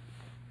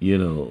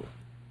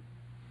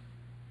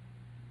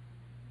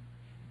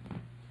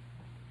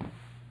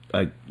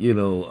 like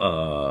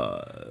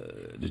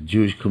the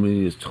Jewish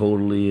community is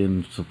totally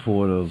in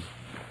support of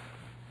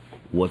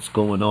what's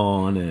going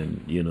on,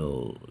 and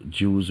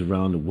Jews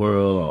around the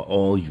world are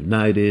all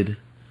united.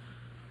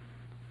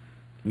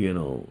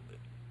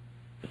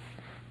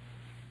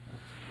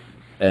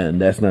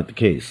 And that's not the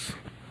case.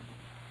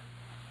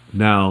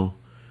 Now,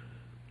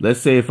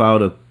 let's say if I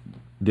would have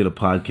did a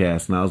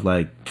podcast and I was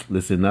like,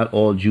 listen, not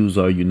all Jews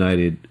are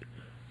united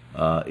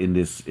in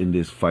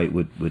this fight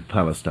with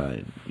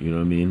Palestine. You know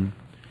what I mean?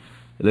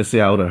 Let's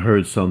say I would have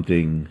heard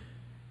something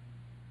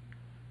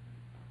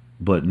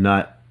but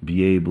not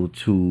be able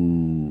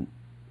to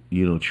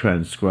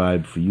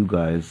transcribe for you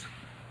guys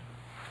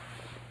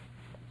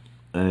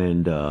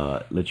and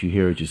let you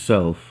hear it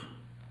yourself,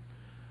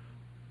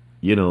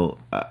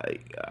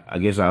 I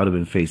guess I would have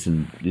been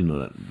facing,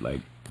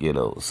 like,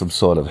 some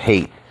sort of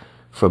hate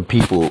from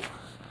people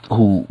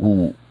who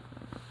who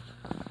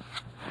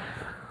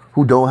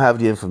who don't have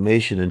the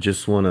information and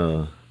just want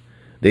to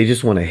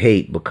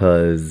hate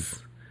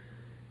because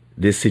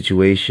this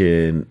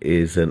situation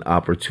is an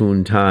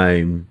opportune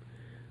time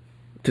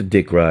to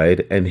dick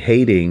ride, and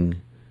hating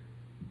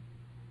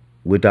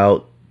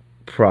without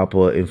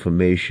proper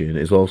information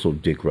is also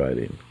dick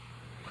riding.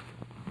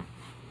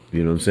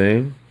 You know what I'm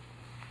saying?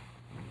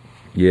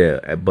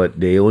 Yeah, but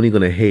they only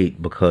gonna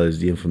hate because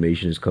the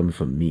information is coming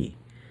from me.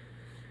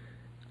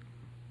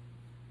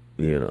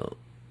 You know,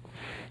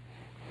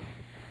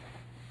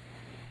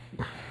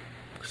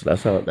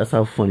 so that's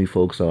how funny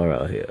folks are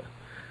out here,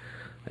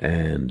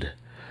 and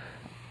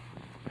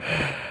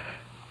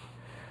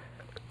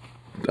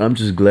I'm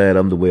just glad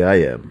I'm the way I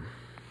am.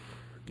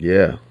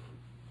 Yeah,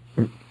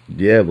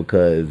 yeah,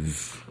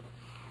 because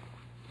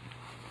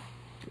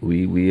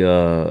we we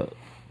uh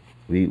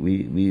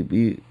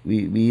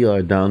we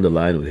are down the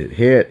line with it.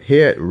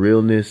 Here at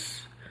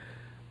Realness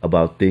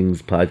About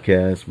Things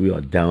podcast, we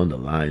are down the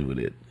line with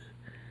it,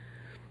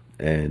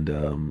 and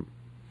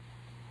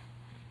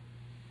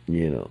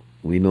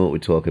we know what we're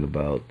talking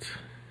about.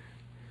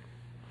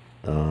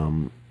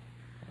 Um,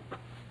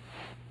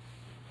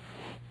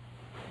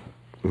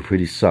 we're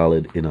pretty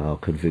solid in our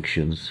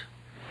convictions,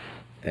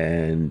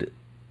 and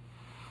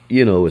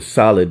it's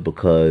solid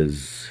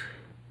because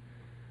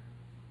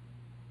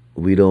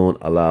we don't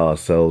allow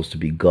ourselves to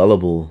be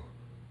gullible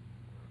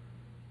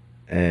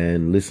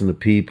and listen to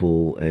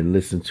people and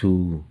listen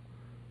to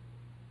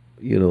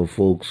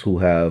folks who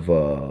have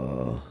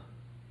a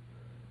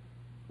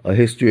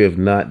history of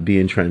not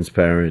being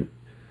transparent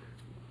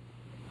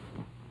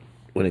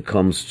when it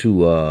comes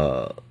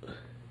to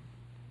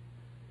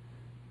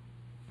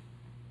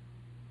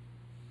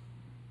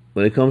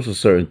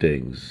certain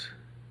things.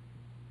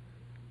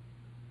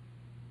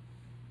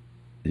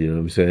 You know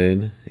what I'm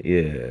saying?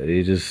 Yeah,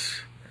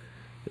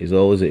 it's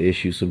always an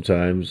issue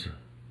sometimes,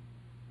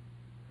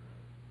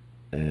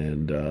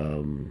 and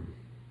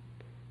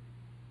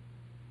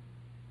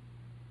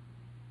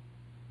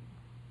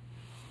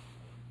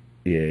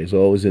yeah, it's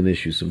always an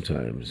issue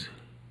sometimes.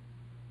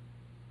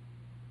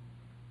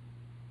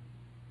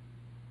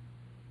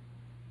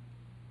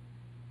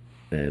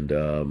 And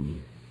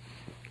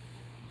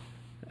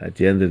at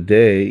the end of the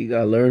day, you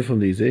gotta learn from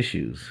these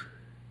issues.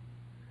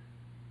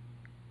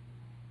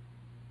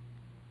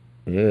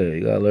 Yeah,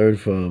 you gotta learn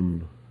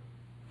from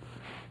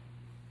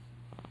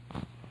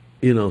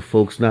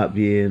folks not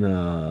being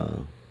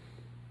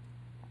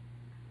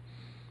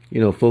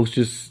folks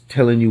just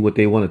telling you what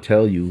they want to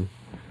tell you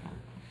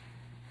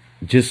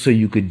just so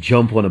you could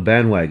jump on a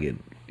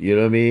bandwagon. You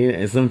know what I mean?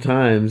 And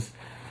sometimes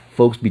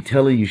folks be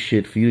telling you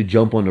shit for you to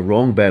jump on the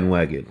wrong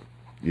bandwagon.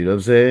 You know what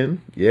I'm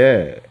saying?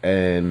 Yeah.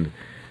 And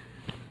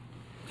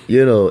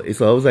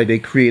it's always like they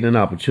create an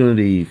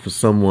opportunity for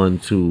someone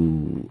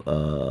to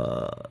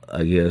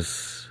I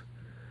guess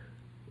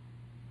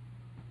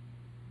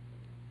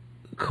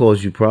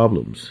cause you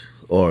problems,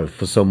 or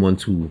for someone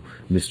to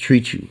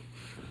mistreat you,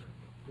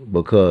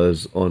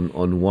 because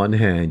on one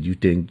hand you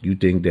think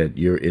that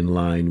you're in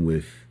line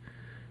with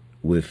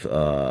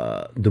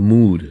the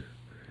mood.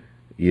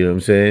 You know what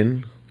I'm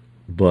saying?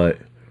 But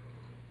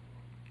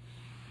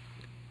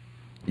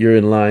you're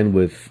in line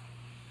with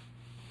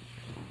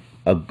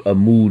a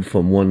mood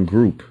from one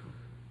group.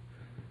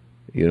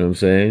 You know what I'm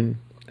saying?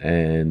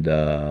 And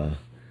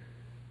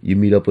you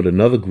meet up with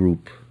another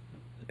group,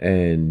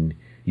 and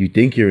you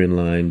think you're in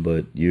line,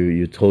 but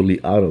you're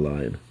totally out of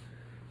line.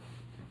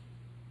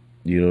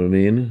 You know what I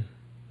mean?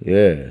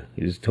 Yeah,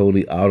 you're just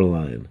totally out of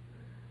line,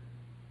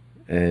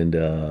 and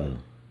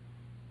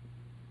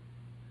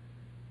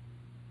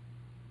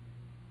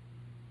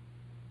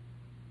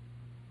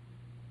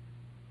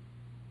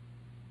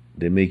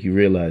they make you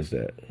realize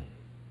that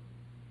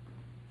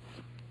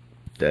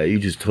you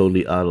just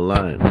totally out of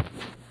line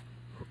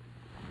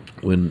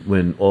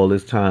when all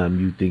this time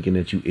you thinking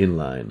that you in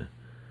line.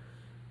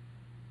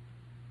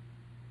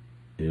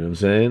 You know what I'm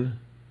saying?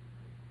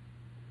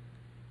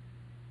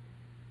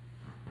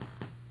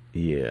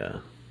 Yeah.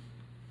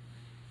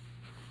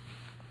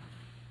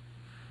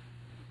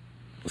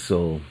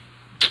 So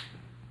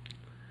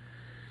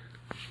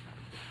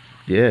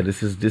yeah,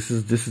 this is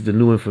the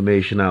new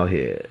information out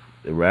here.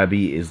 The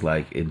Rabbi is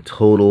like in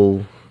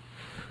total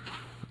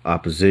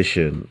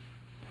opposition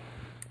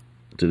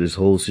to this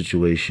whole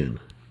situation.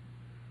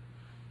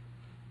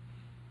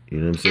 You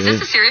know what I'm saying? Is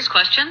this a serious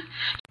question?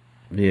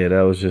 Yeah,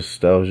 that was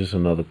just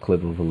another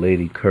clip of a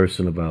lady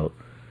cursing about.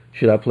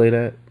 Should I play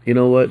that? You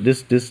know what?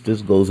 This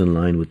goes in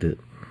line with it.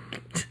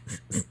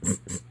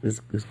 This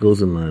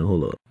goes in line.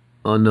 Hold up.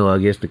 Oh no, I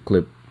guess the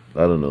clip.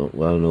 I don't know.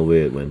 I don't know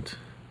where it went.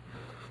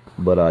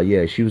 But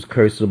yeah, she was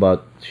cursing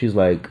about. She's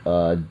like,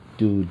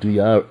 do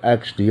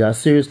y'all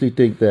seriously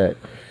think that?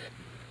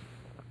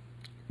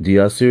 Do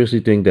y'all seriously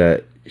think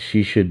that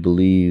she should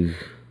believe?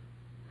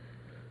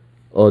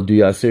 Or do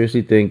y'all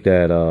seriously think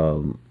that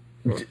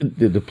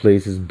the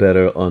place is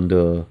better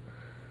under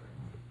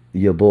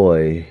your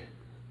boy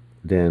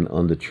than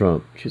under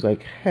Trump. She's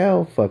like,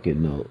 hell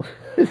fucking no.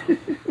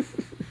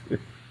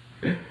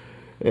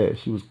 Yeah,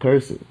 she was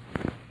cursing.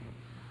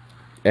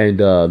 And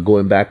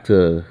going back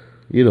to,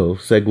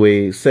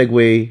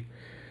 segue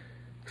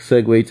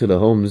to the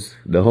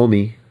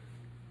homie.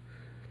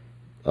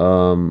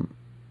 Um,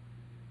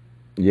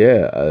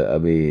 yeah, I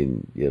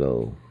mean,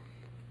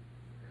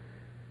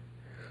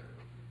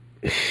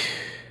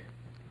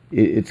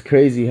 it's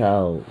crazy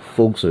how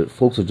folks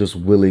are just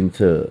willing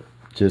to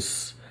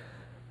just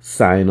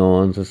sign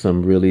on to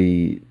some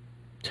really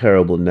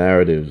terrible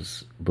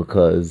narratives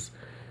because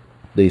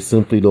they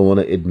simply don't want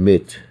to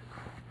admit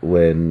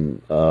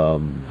when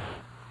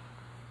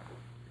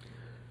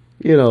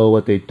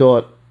what they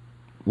thought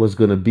was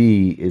going to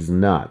be is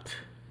not,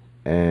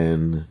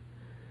 and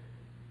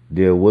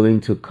they're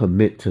willing to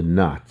commit to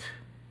not.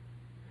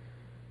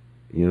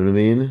 You know what I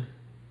mean?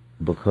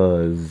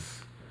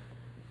 Because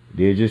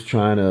they're just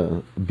trying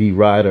to be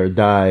ride or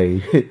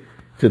die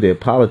to their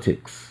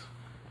politics,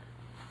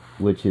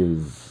 which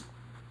is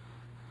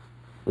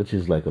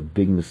like a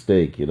big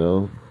mistake.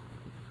 Yeah,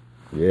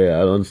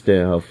 I don't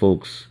understand how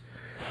folks,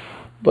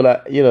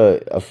 but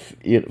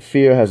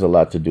fear has a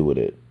lot to do with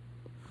it.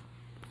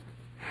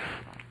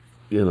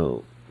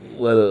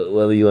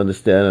 Whether you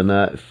understand or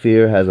not,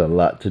 fear has a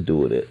lot to do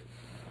with it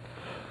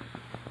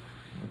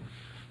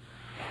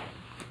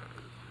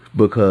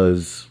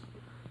because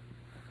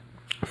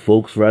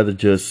folks rather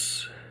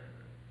just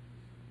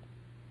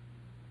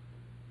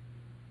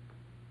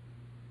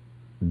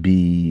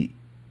be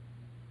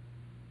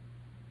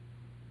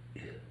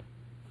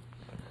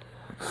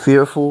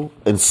fearful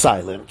and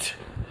silent.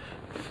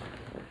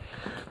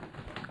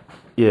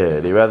 Yeah,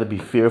 they rather be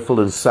fearful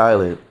and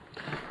silent,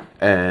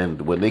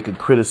 and when they can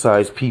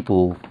criticize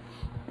people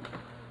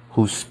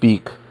who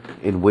speak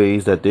in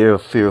ways that they're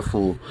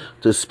fearful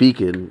to speak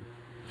in,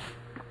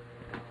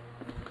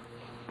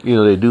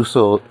 they do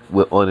so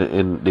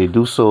and they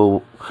do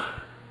so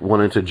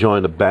wanting to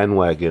join the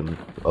bandwagon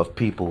of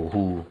people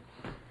who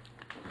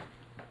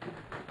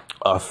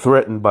are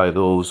threatened by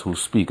those who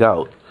speak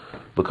out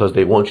because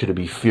they want you to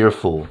be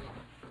fearful,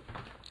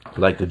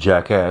 like the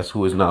jackass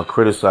who is now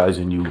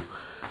criticizing you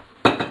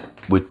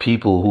with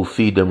people who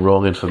feed them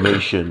wrong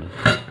information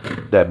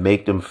that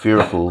make them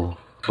fearful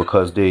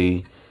because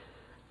they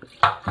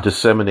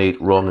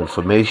disseminate wrong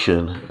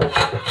information,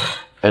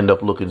 end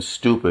up looking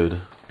stupid,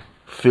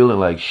 feeling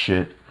like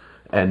shit,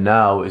 and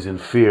now is in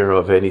fear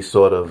of any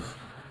sort of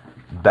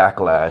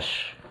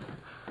backlash.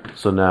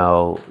 So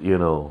now,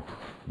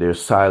 they're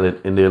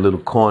silent in their little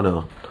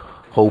corner,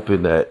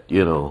 hoping that,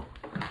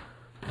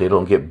 they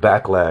don't get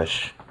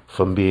backlash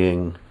from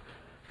being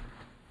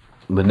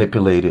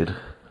manipulated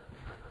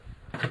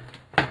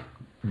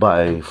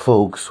by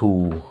folks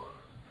who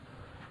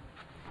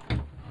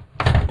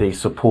they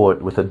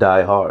support with a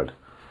die hard.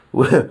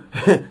 You know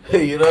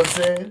what I'm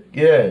saying?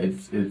 Yeah,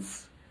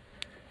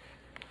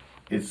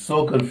 it's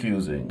so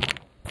confusing.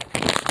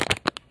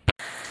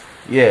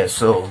 Yeah,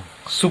 so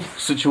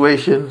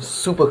situation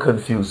super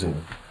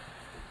confusing.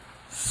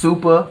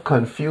 Super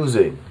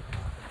confusing.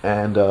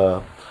 And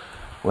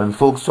when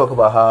folks talk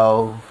about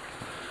how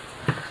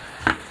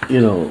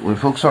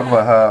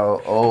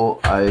oh,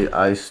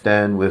 I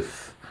stand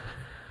with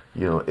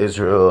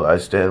Israel, I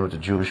stand with the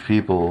Jewish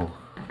people.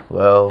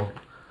 Well,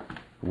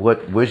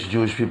 which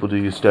Jewish people do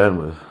you stand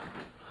with?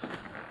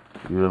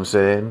 You know what I'm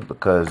saying?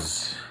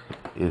 Because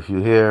if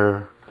you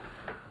heard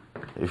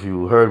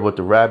what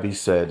the rabbi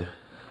said,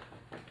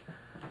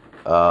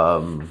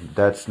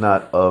 that's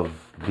not of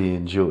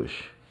being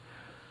Jewish.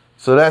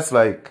 So that's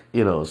like,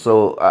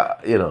 so I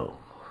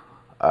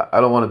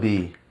don't want to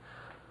be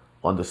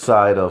on the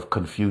side of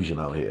confusion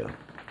out here.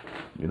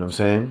 You know what I'm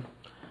saying?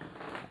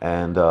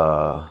 And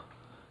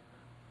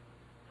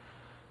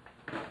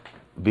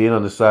being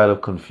on the side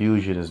of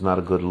confusion is not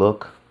a good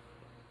look.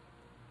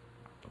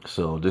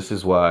 So this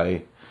is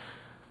why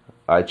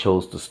I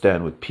chose to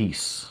stand with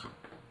peace,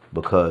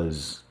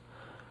 because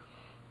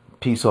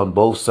peace on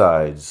both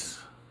sides,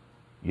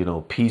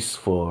 peace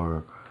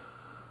for,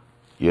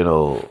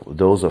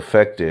 those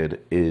affected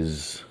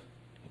is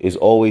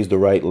always the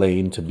right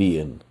lane to be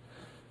in.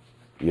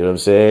 You know what I'm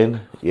saying?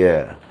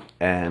 Yeah.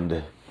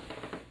 And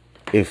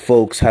if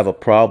folks have a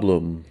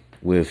problem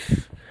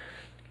with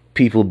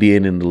people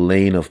being in the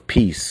lane of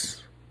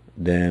peace,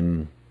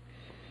 then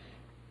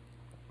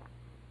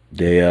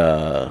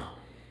they're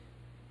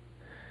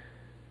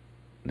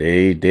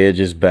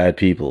just bad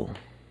people.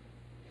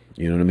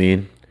 You know what I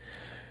mean?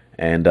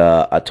 And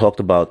I talked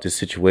about this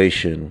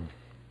situation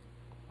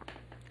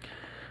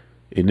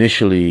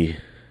initially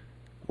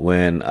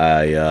when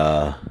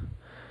I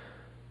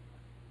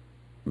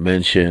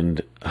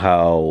mentioned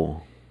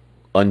how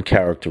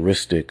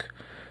uncharacteristic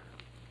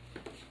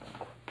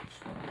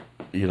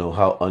the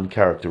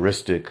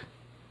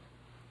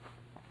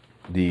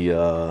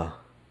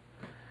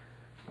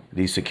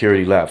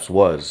security lapse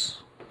was.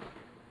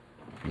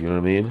 You know what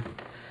I mean?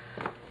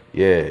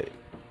 Yeah,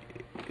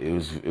 it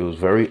was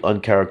very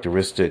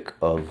uncharacteristic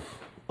of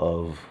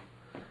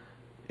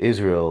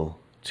Israel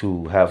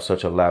to have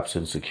such a lapse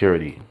in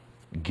security,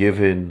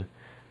 given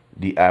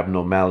the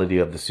abnormality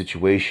of the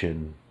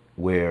situation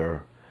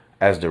where,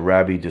 as the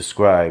rabbi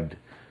described,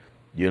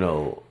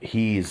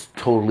 he's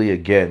totally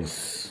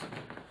against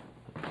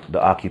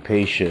the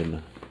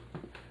occupation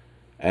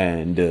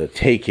and the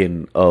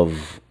taking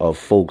of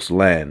folks'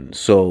 land.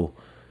 So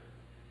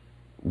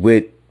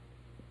with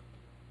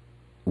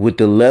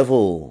the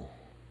level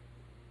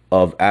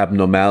of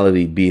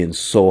abnormality being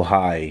so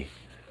high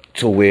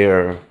to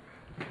where,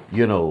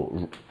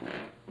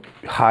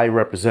 high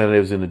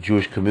representatives in the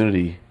Jewish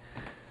community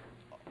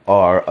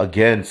are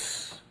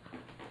against,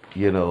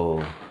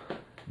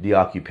 the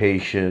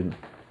occupation,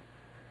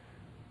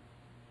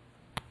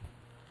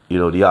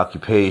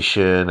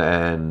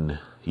 and,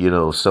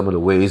 some of the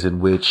ways in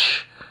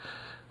which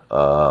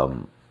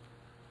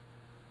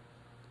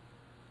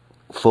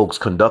folks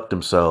conduct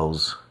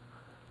themselves,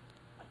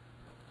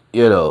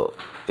 it'll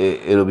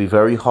be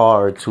very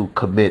hard to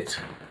commit,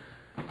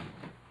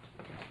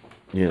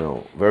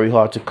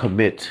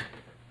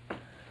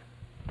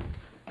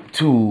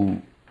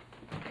 to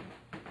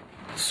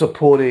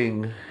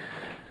supporting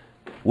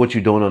what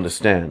you don't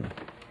understand.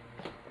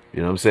 You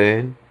know what I'm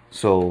saying?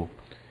 So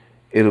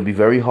it'll be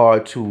very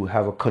hard to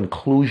have a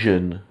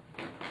conclusion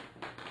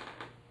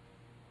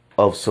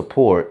of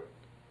support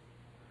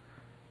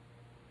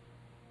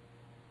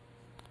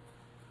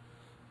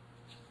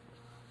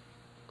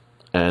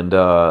and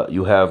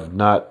you have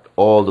not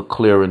all the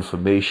clear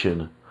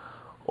information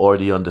or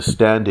the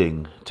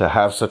understanding to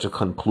have such a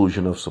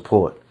conclusion of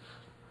support.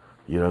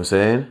 You know what I'm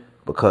saying?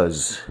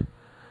 Because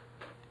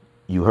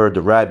you heard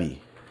the rabbi.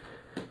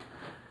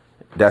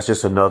 That's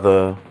just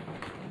another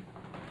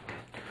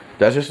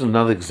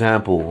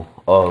example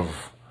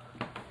of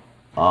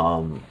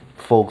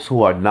folks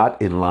who are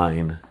not in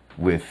line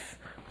with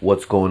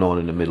what's going on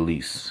in the Middle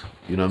East.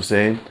 You know what I'm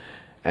saying?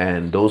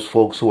 And those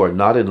folks who are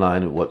not in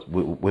line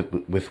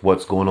with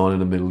what's going on in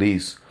the Middle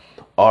East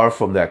are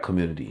from that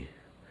community.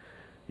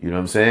 You know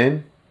what I'm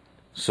saying?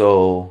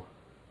 So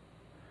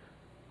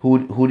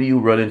who do you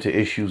run into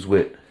issues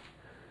with?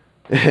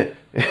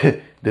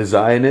 The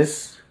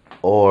Zionists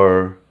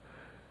or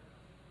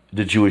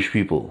the Jewish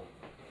people?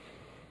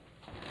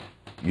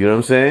 You know what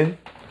I'm saying?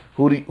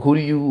 Who do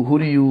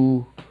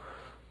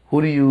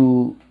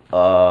you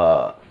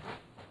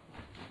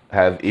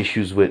have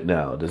issues with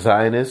now? The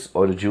Zionists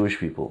or the Jewish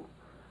people?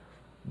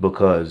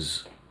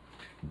 Because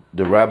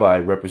the rabbi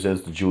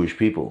represents the Jewish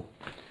people.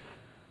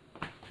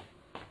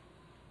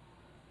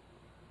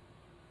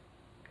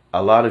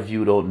 A lot of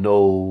you don't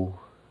know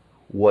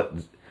what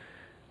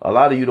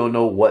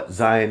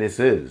Zionist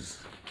is.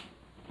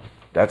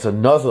 That's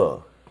another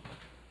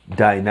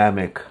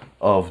dynamic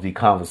of the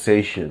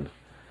conversation,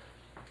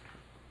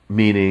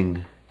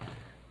 meaning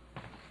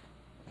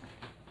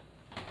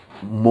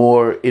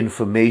more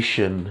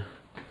information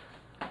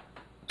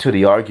to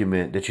the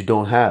argument that you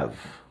don't have.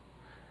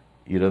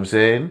 You know what I'm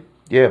saying?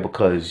 Yeah,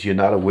 because you're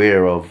not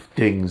aware of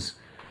things.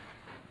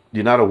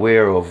 You're not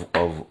aware of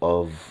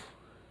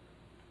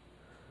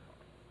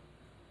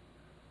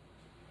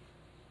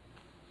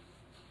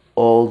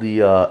all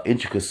the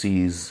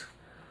intricacies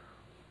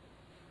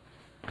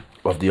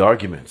of the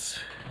arguments.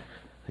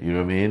 You know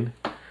what I mean?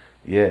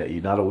 Yeah,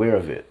 you're not aware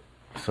of it.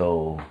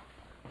 So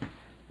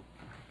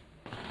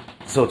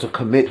to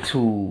commit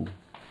to,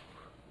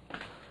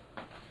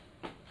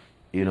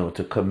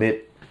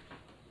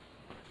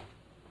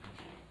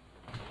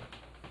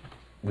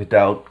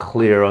 without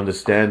clear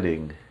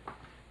understanding,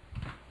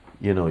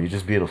 you're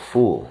just being a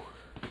fool.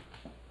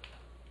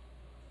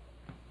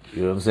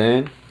 You know what I'm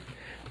saying?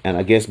 And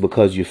I guess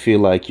because you feel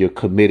like you're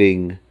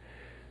committing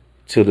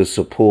to the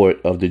support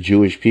of the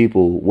Jewish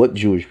people, what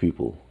Jewish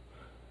people?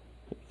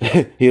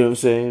 You know what I'm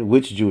saying?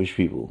 Which Jewish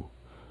people?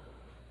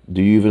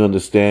 Do you even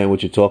understand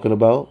what you're talking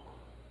about?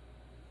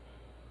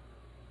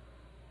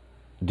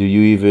 Do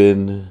you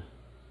even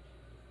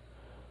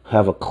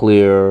have a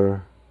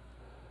clear,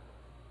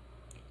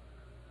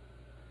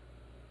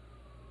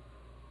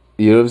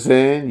 you know what I'm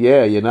saying?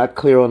 Yeah, you're not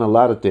clear on a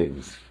lot of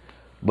things,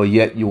 but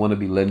yet you want to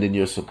be lending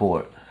your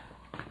support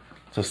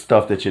to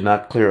stuff that you're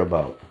not clear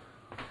about.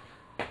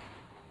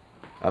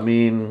 I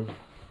mean,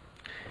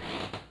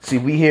 see,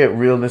 we hear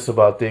realness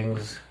about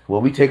things.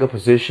 When we take a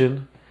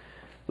position,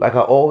 like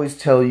I always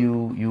tell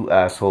you, you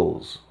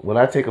assholes, when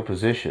I take a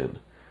position,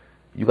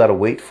 you got to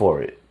wait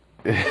for it.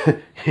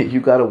 You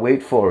got to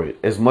wait for it.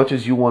 As much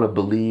as you want to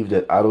believe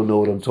that I don't know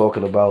what I'm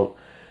talking about,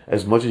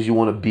 as much as you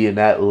want to be in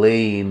that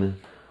lane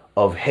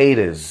of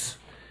haters,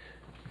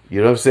 you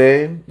know what I'm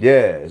saying?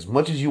 Yeah, as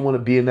much as you want to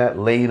be in that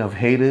lane of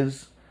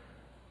haters,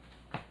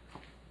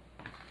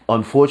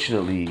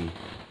 unfortunately,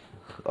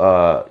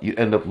 you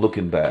end up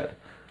looking bad.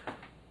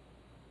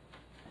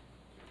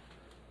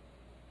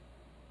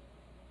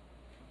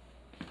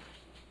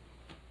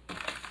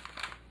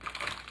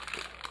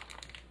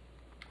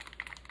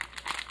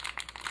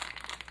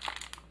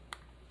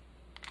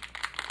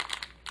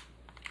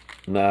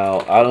 Now,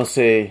 I don't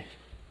say,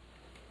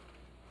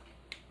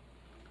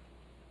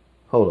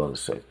 hold on a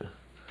second.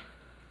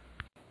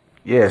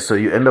 Yeah, so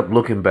you end up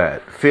looking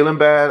bad. Feeling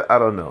bad? I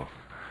don't know.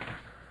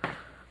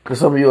 Because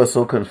some of you are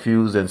so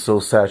confused and so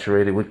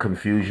saturated with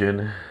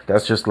confusion.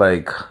 That's just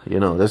like,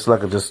 that's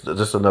like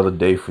just another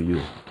day for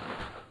you.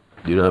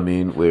 You know what I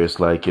mean? Where it's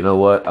like, you know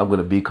what? I'm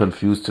gonna be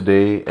confused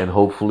today, and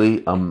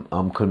hopefully, I'm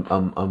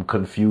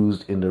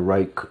confused in the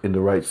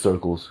right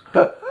circles.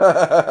 You know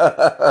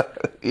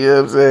what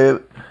I'm saying?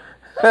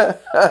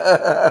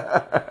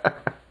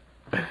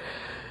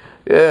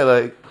 Yeah,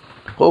 like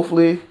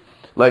hopefully,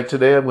 like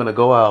today, I'm gonna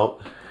go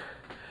out,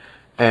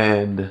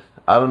 and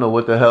I don't know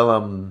what the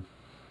hell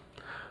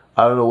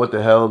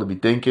to be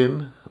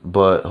thinking,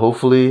 but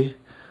hopefully,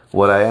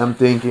 what I am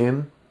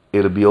thinking,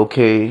 it'll be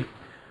okay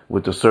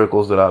with the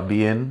circles that I'll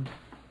be in,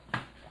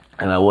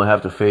 and I won't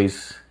have to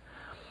face,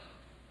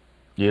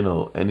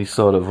 any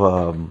sort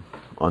of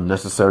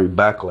unnecessary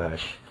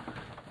backlash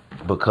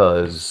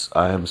because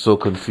I am so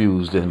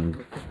confused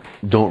and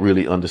don't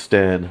really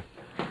understand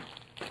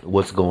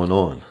what's going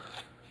on.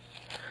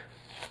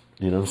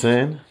 You know what I'm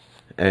saying?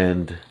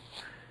 And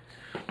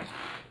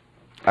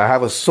I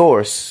have a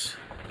source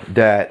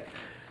that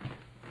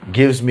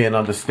gives me an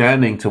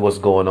understanding to what's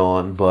going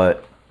on,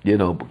 but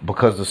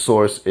because the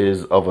source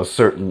is of a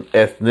certain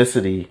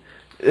ethnicity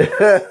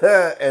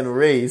and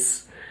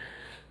race,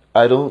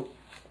 I don't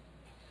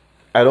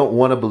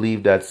want to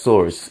believe that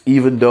source,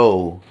 even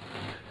though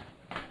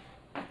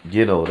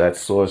that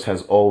source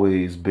has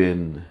always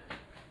been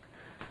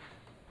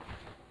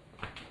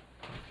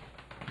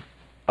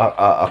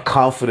a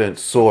confident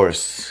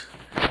source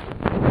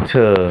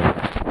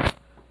to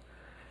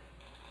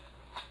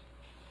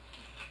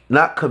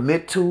not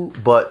commit to,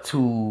 but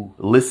to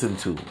listen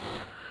to.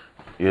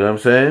 You know what I'm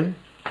saying?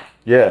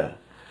 Yeah,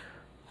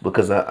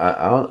 because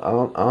I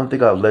don't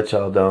think I've let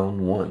y'all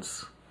down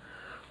once.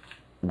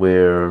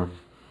 Where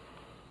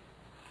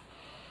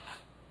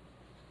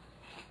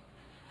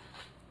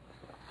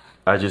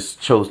I just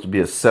chose to be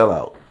a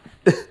sellout.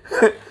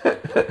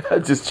 I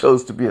just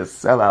chose to be a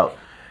sellout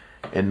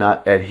and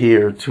not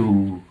adhere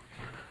to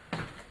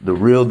the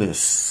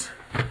realness.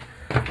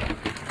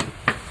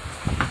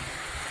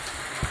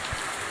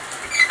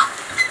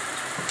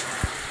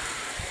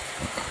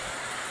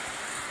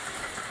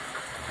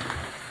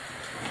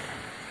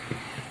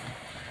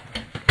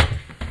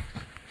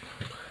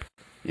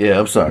 Yeah,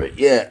 I'm sorry.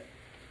 Yeah.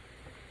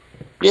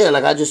 Yeah,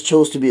 like I just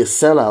chose to be a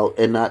sellout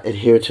and not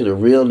adhere to the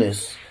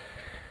realness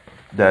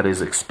that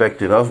is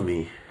expected of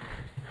me,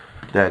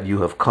 that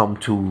you have come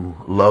to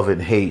love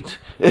and hate.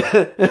 Yeah,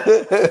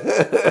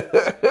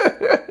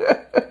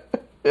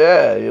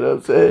 you know what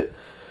I'm saying?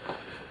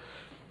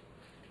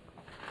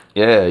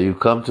 Yeah, you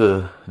come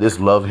to this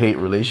love-hate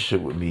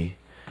relationship with me.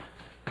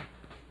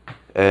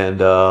 And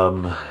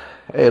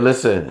hey,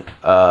 listen,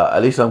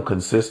 at least I'm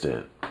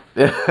consistent.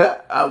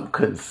 I'm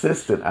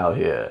consistent out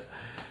here.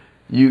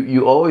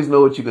 You always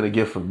know what you're gonna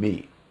get from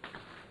me.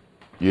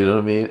 You know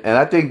what I mean? And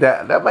I think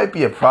that might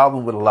be a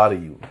problem with a lot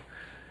of you.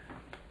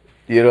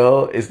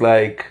 It's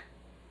like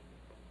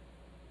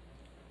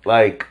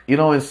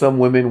when some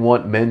women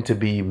want men to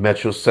be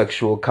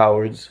metrosexual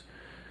cowards.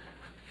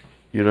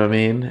 You know what I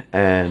mean?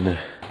 And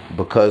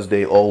because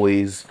they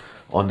always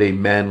on their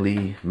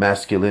manly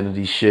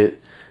masculinity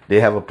shit, they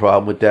have a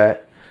problem with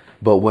that.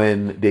 But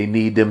when they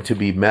need them to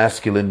be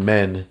masculine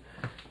men,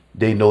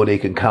 they know they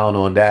can count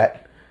on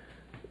that.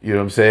 You know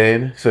what I'm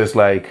saying? So it's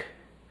like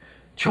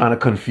trying to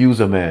confuse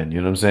a man, you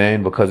know what I'm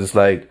saying? Because it's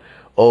like,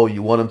 oh,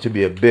 you want him to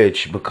be a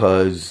bitch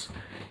because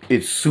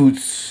it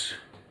suits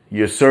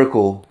your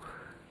circle.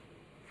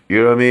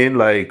 You know what I mean?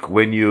 Like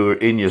when you're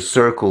in your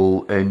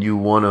circle and you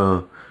want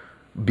to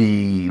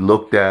be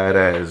looked at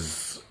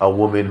as a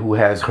woman who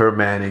has her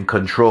man in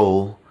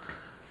control,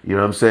 you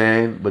know what I'm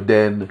saying? But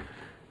then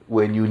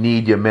when you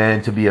need your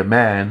man to be a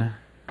man,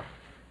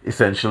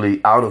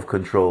 essentially out of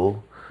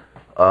control,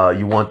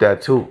 you want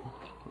that too.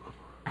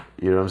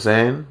 You know what I'm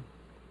saying?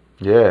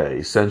 Yeah,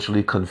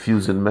 essentially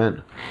confusing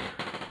men.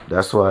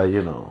 That's why,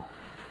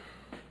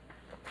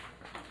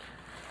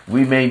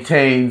 we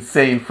maintain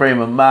same frame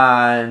of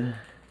mind.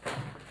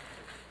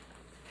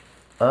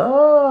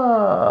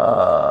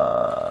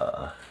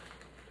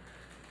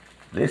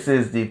 This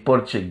is the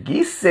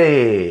Portuguese.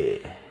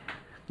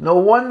 No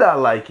wonder I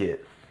like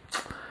it.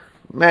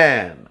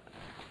 Man,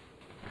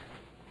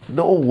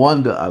 no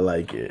wonder I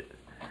like it.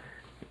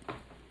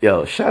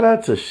 Yo, shout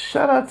out to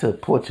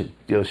Portugal.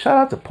 Yo, shout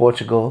out to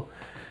Portugal.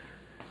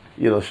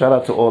 Shout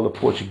out to all the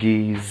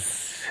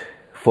Portuguese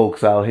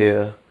folks out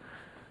here.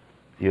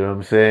 You know what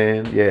I'm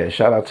saying? Yeah,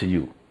 shout out to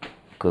you.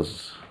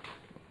 Because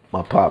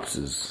my pops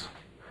is,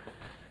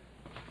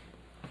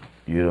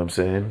 you know what I'm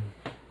saying?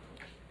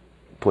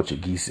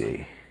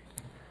 Portuguese.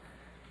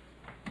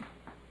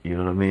 You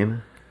know what I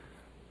mean?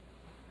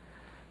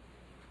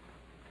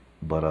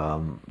 But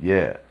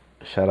yeah,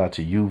 shout out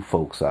to you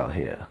folks out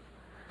here.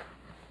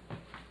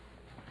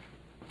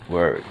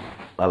 Word.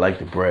 I like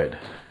the bread.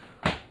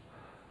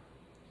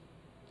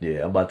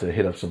 Yeah, I'm about to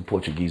hit up some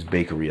Portuguese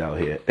bakery out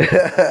here.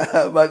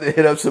 I'm about to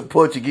hit up some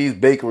Portuguese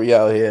bakery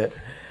out here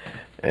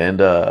and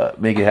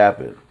make it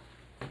happen.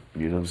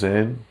 You know what I'm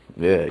saying?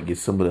 Yeah, get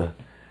some of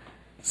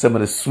some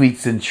of the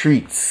sweets and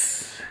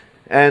treats.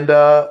 And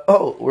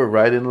we're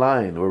right in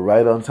line. We're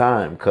right on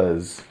time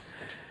because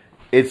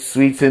it's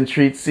sweets and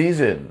treats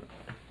season.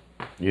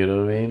 You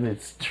know what I mean?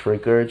 It's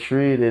trick or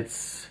treat.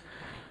 It's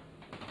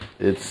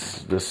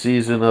the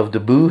season of the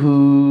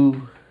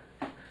boohoo.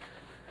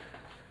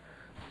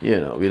 You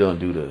know, we don't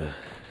do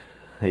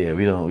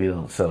we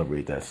don't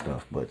celebrate that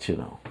stuff, but you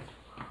know.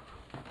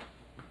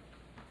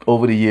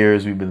 Over the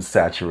years we've been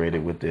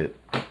saturated with it.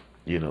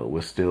 You know,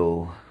 we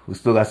still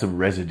got some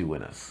residue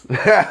in us.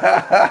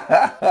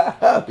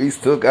 We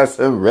still got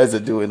some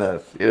residue in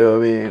us. You know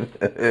what I mean?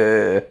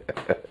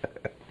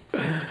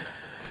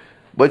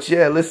 But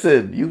yeah,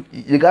 listen,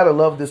 you gotta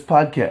love this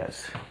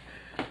podcast.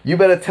 You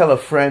better tell a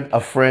friend,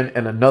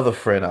 and another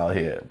friend out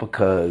here,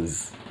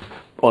 because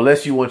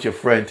unless you want your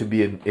friend to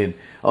be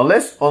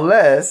unless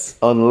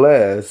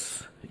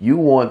you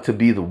want to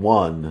be the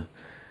one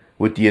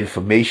with the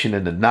information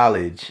and the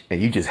knowledge,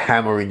 and you just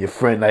hammering your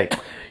friend like,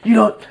 you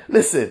know,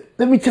 listen,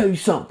 let me tell you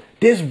something.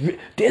 There's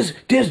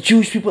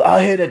Jewish people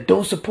out here that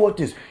don't support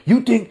this.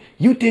 You think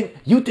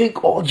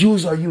all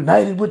Jews are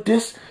united with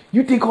this?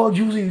 You think all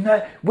Jews are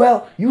united?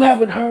 Well, you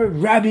haven't heard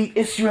Rabbi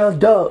Israel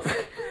Dove.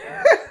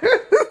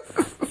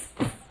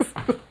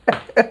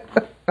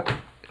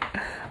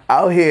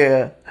 out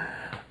here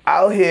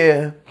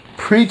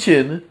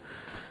preaching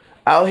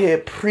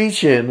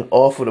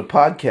off of the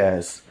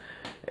podcast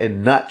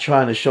and not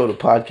trying to show the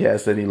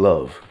podcast any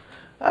love.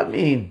 I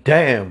mean,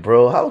 damn,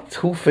 bro, how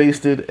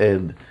two-faced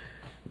and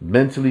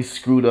mentally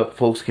screwed up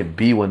folks can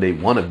be when they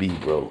want to be,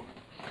 bro.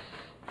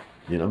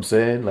 You know what I'm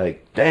saying?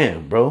 Like,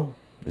 damn, bro.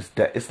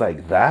 It's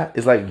like that.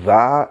 It's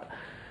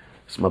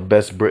my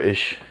best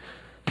British.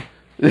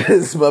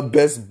 It's my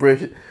best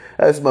British.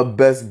 That's my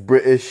best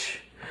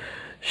British.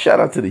 Shout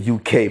out to the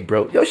UK,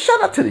 bro. Yo,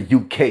 shout out to the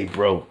UK,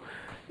 bro.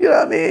 You know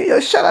what I mean? Yo,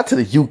 shout out to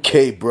the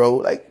UK, bro.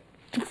 Like,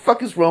 what the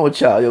fuck is wrong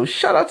with y'all? Yo,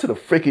 shout out to the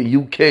freaking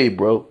UK,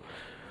 bro.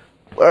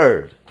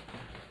 Word.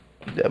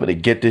 I'm gonna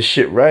get this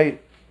shit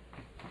right.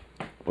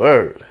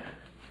 Word.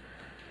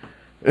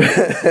 You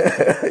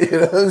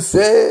know what I'm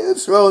saying?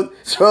 What's wrong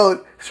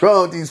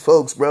with these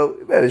folks, bro?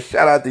 You better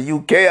shout out the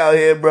UK out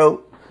here,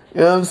 bro.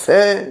 You know what I'm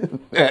saying?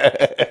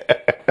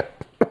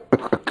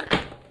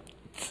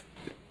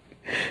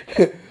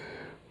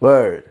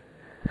 Word.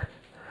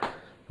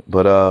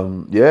 But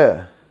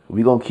yeah,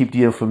 we gonna keep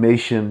the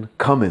information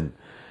coming.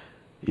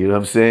 You know what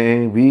I'm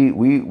saying?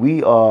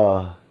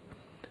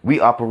 We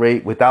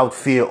operate without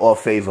fear or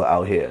favor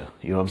out here.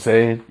 You know what I'm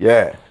saying?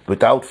 Yeah,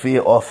 without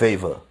fear or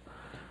favor.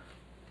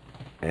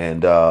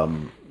 And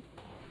you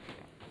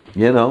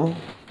know,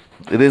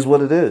 it is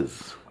what it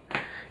is.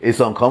 It's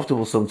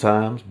uncomfortable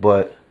sometimes,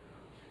 but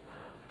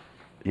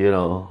you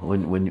know,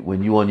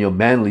 when you on your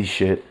manly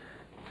shit,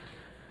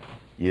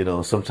 you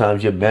know,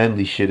 sometimes your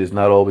manly shit is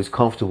not always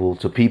comfortable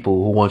to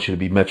people who want you to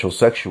be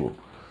metrosexual.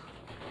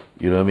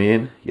 You know what I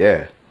mean?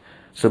 Yeah.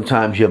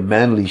 Sometimes your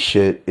manly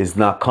shit is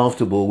not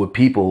comfortable with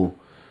people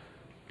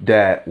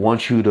that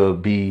want you to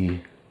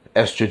be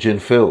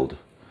estrogen filled.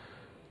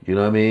 You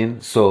know what I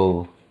mean?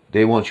 So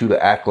they want you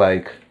to act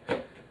like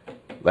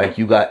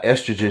you got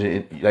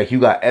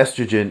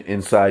estrogen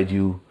inside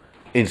you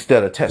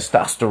instead of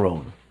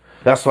testosterone.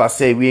 That's why I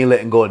say we ain't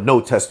letting go of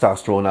no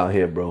testosterone out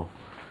here, bro.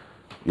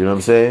 You know what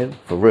I'm saying?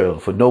 For real,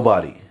 for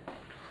nobody.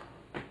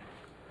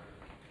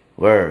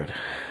 Word.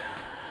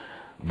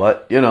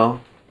 But you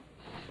know,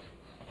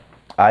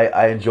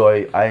 I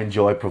enjoy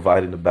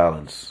providing the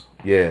balance.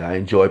 Yeah, I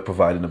enjoy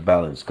providing the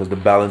balance because the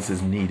balance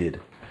is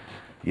needed.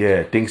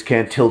 Yeah, things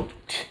can't tilt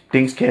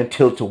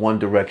to one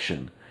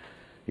direction.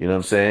 You know what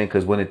I'm saying?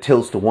 Because when it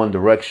tilts to one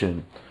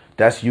direction,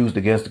 that's used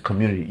against the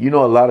community. You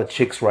know, a lot of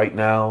chicks right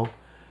now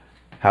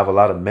have a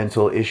lot of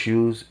mental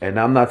issues, and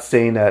I'm not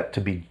saying that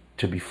to be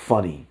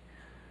funny.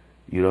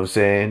 You know what I'm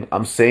saying?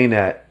 I'm saying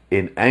that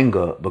in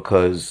anger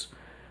because,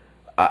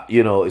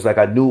 you know, it's like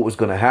I knew it was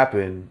going to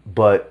happen,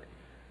 but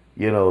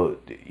you know,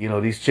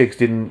 these chicks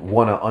didn't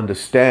want to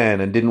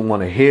understand and didn't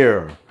want to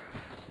hear.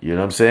 You know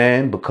what I'm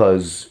saying?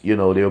 Because, you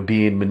know, they were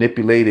being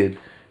manipulated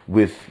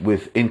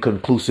with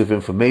inconclusive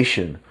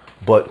information.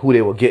 But who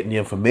they were getting the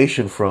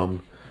information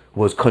from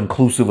was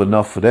conclusive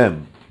enough for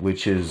them,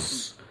 which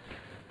is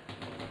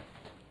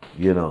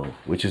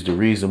the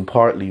reason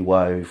partly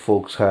why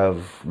folks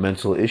have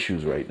mental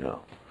issues right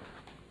now.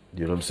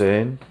 You know what I'm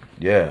saying?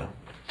 Yeah.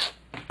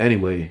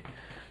 Anyway,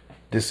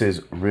 this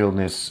is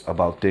Realness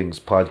About Things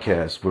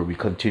podcast, where we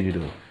continue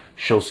to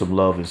show some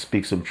love and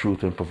speak some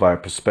truth and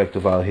provide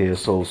perspective out here.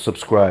 So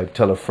subscribe,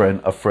 tell a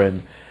friend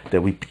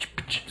that we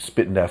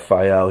spitting that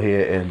fire out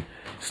here, and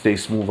stay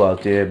smooth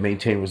out there,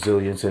 maintain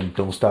resilience, and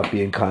don't stop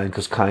being kind,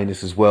 because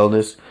kindness is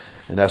wellness,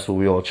 and that's what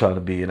we all trying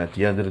to be. And at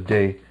the end of the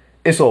day,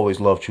 it's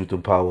always love, truth,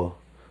 and power.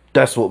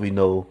 That's what we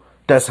know.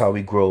 That's how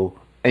we grow.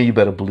 And you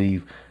better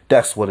believe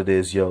that's what it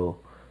is, yo.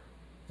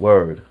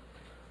 Word.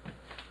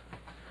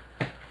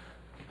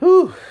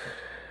 Whew.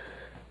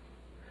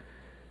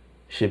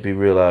 Shit be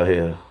real out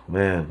here,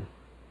 man.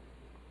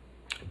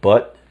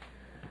 But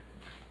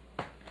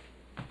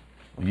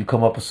when you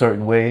come up a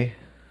certain way,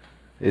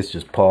 it's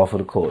just par for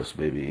the course,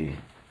 baby.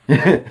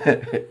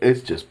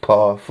 It's just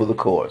par for the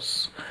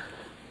course.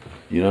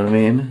 You know what I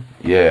mean?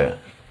 Yeah.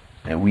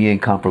 And we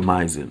ain't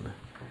compromising.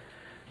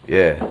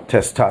 Yeah.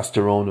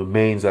 Testosterone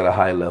remains at a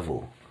high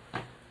level.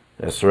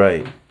 That's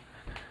right.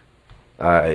 All right.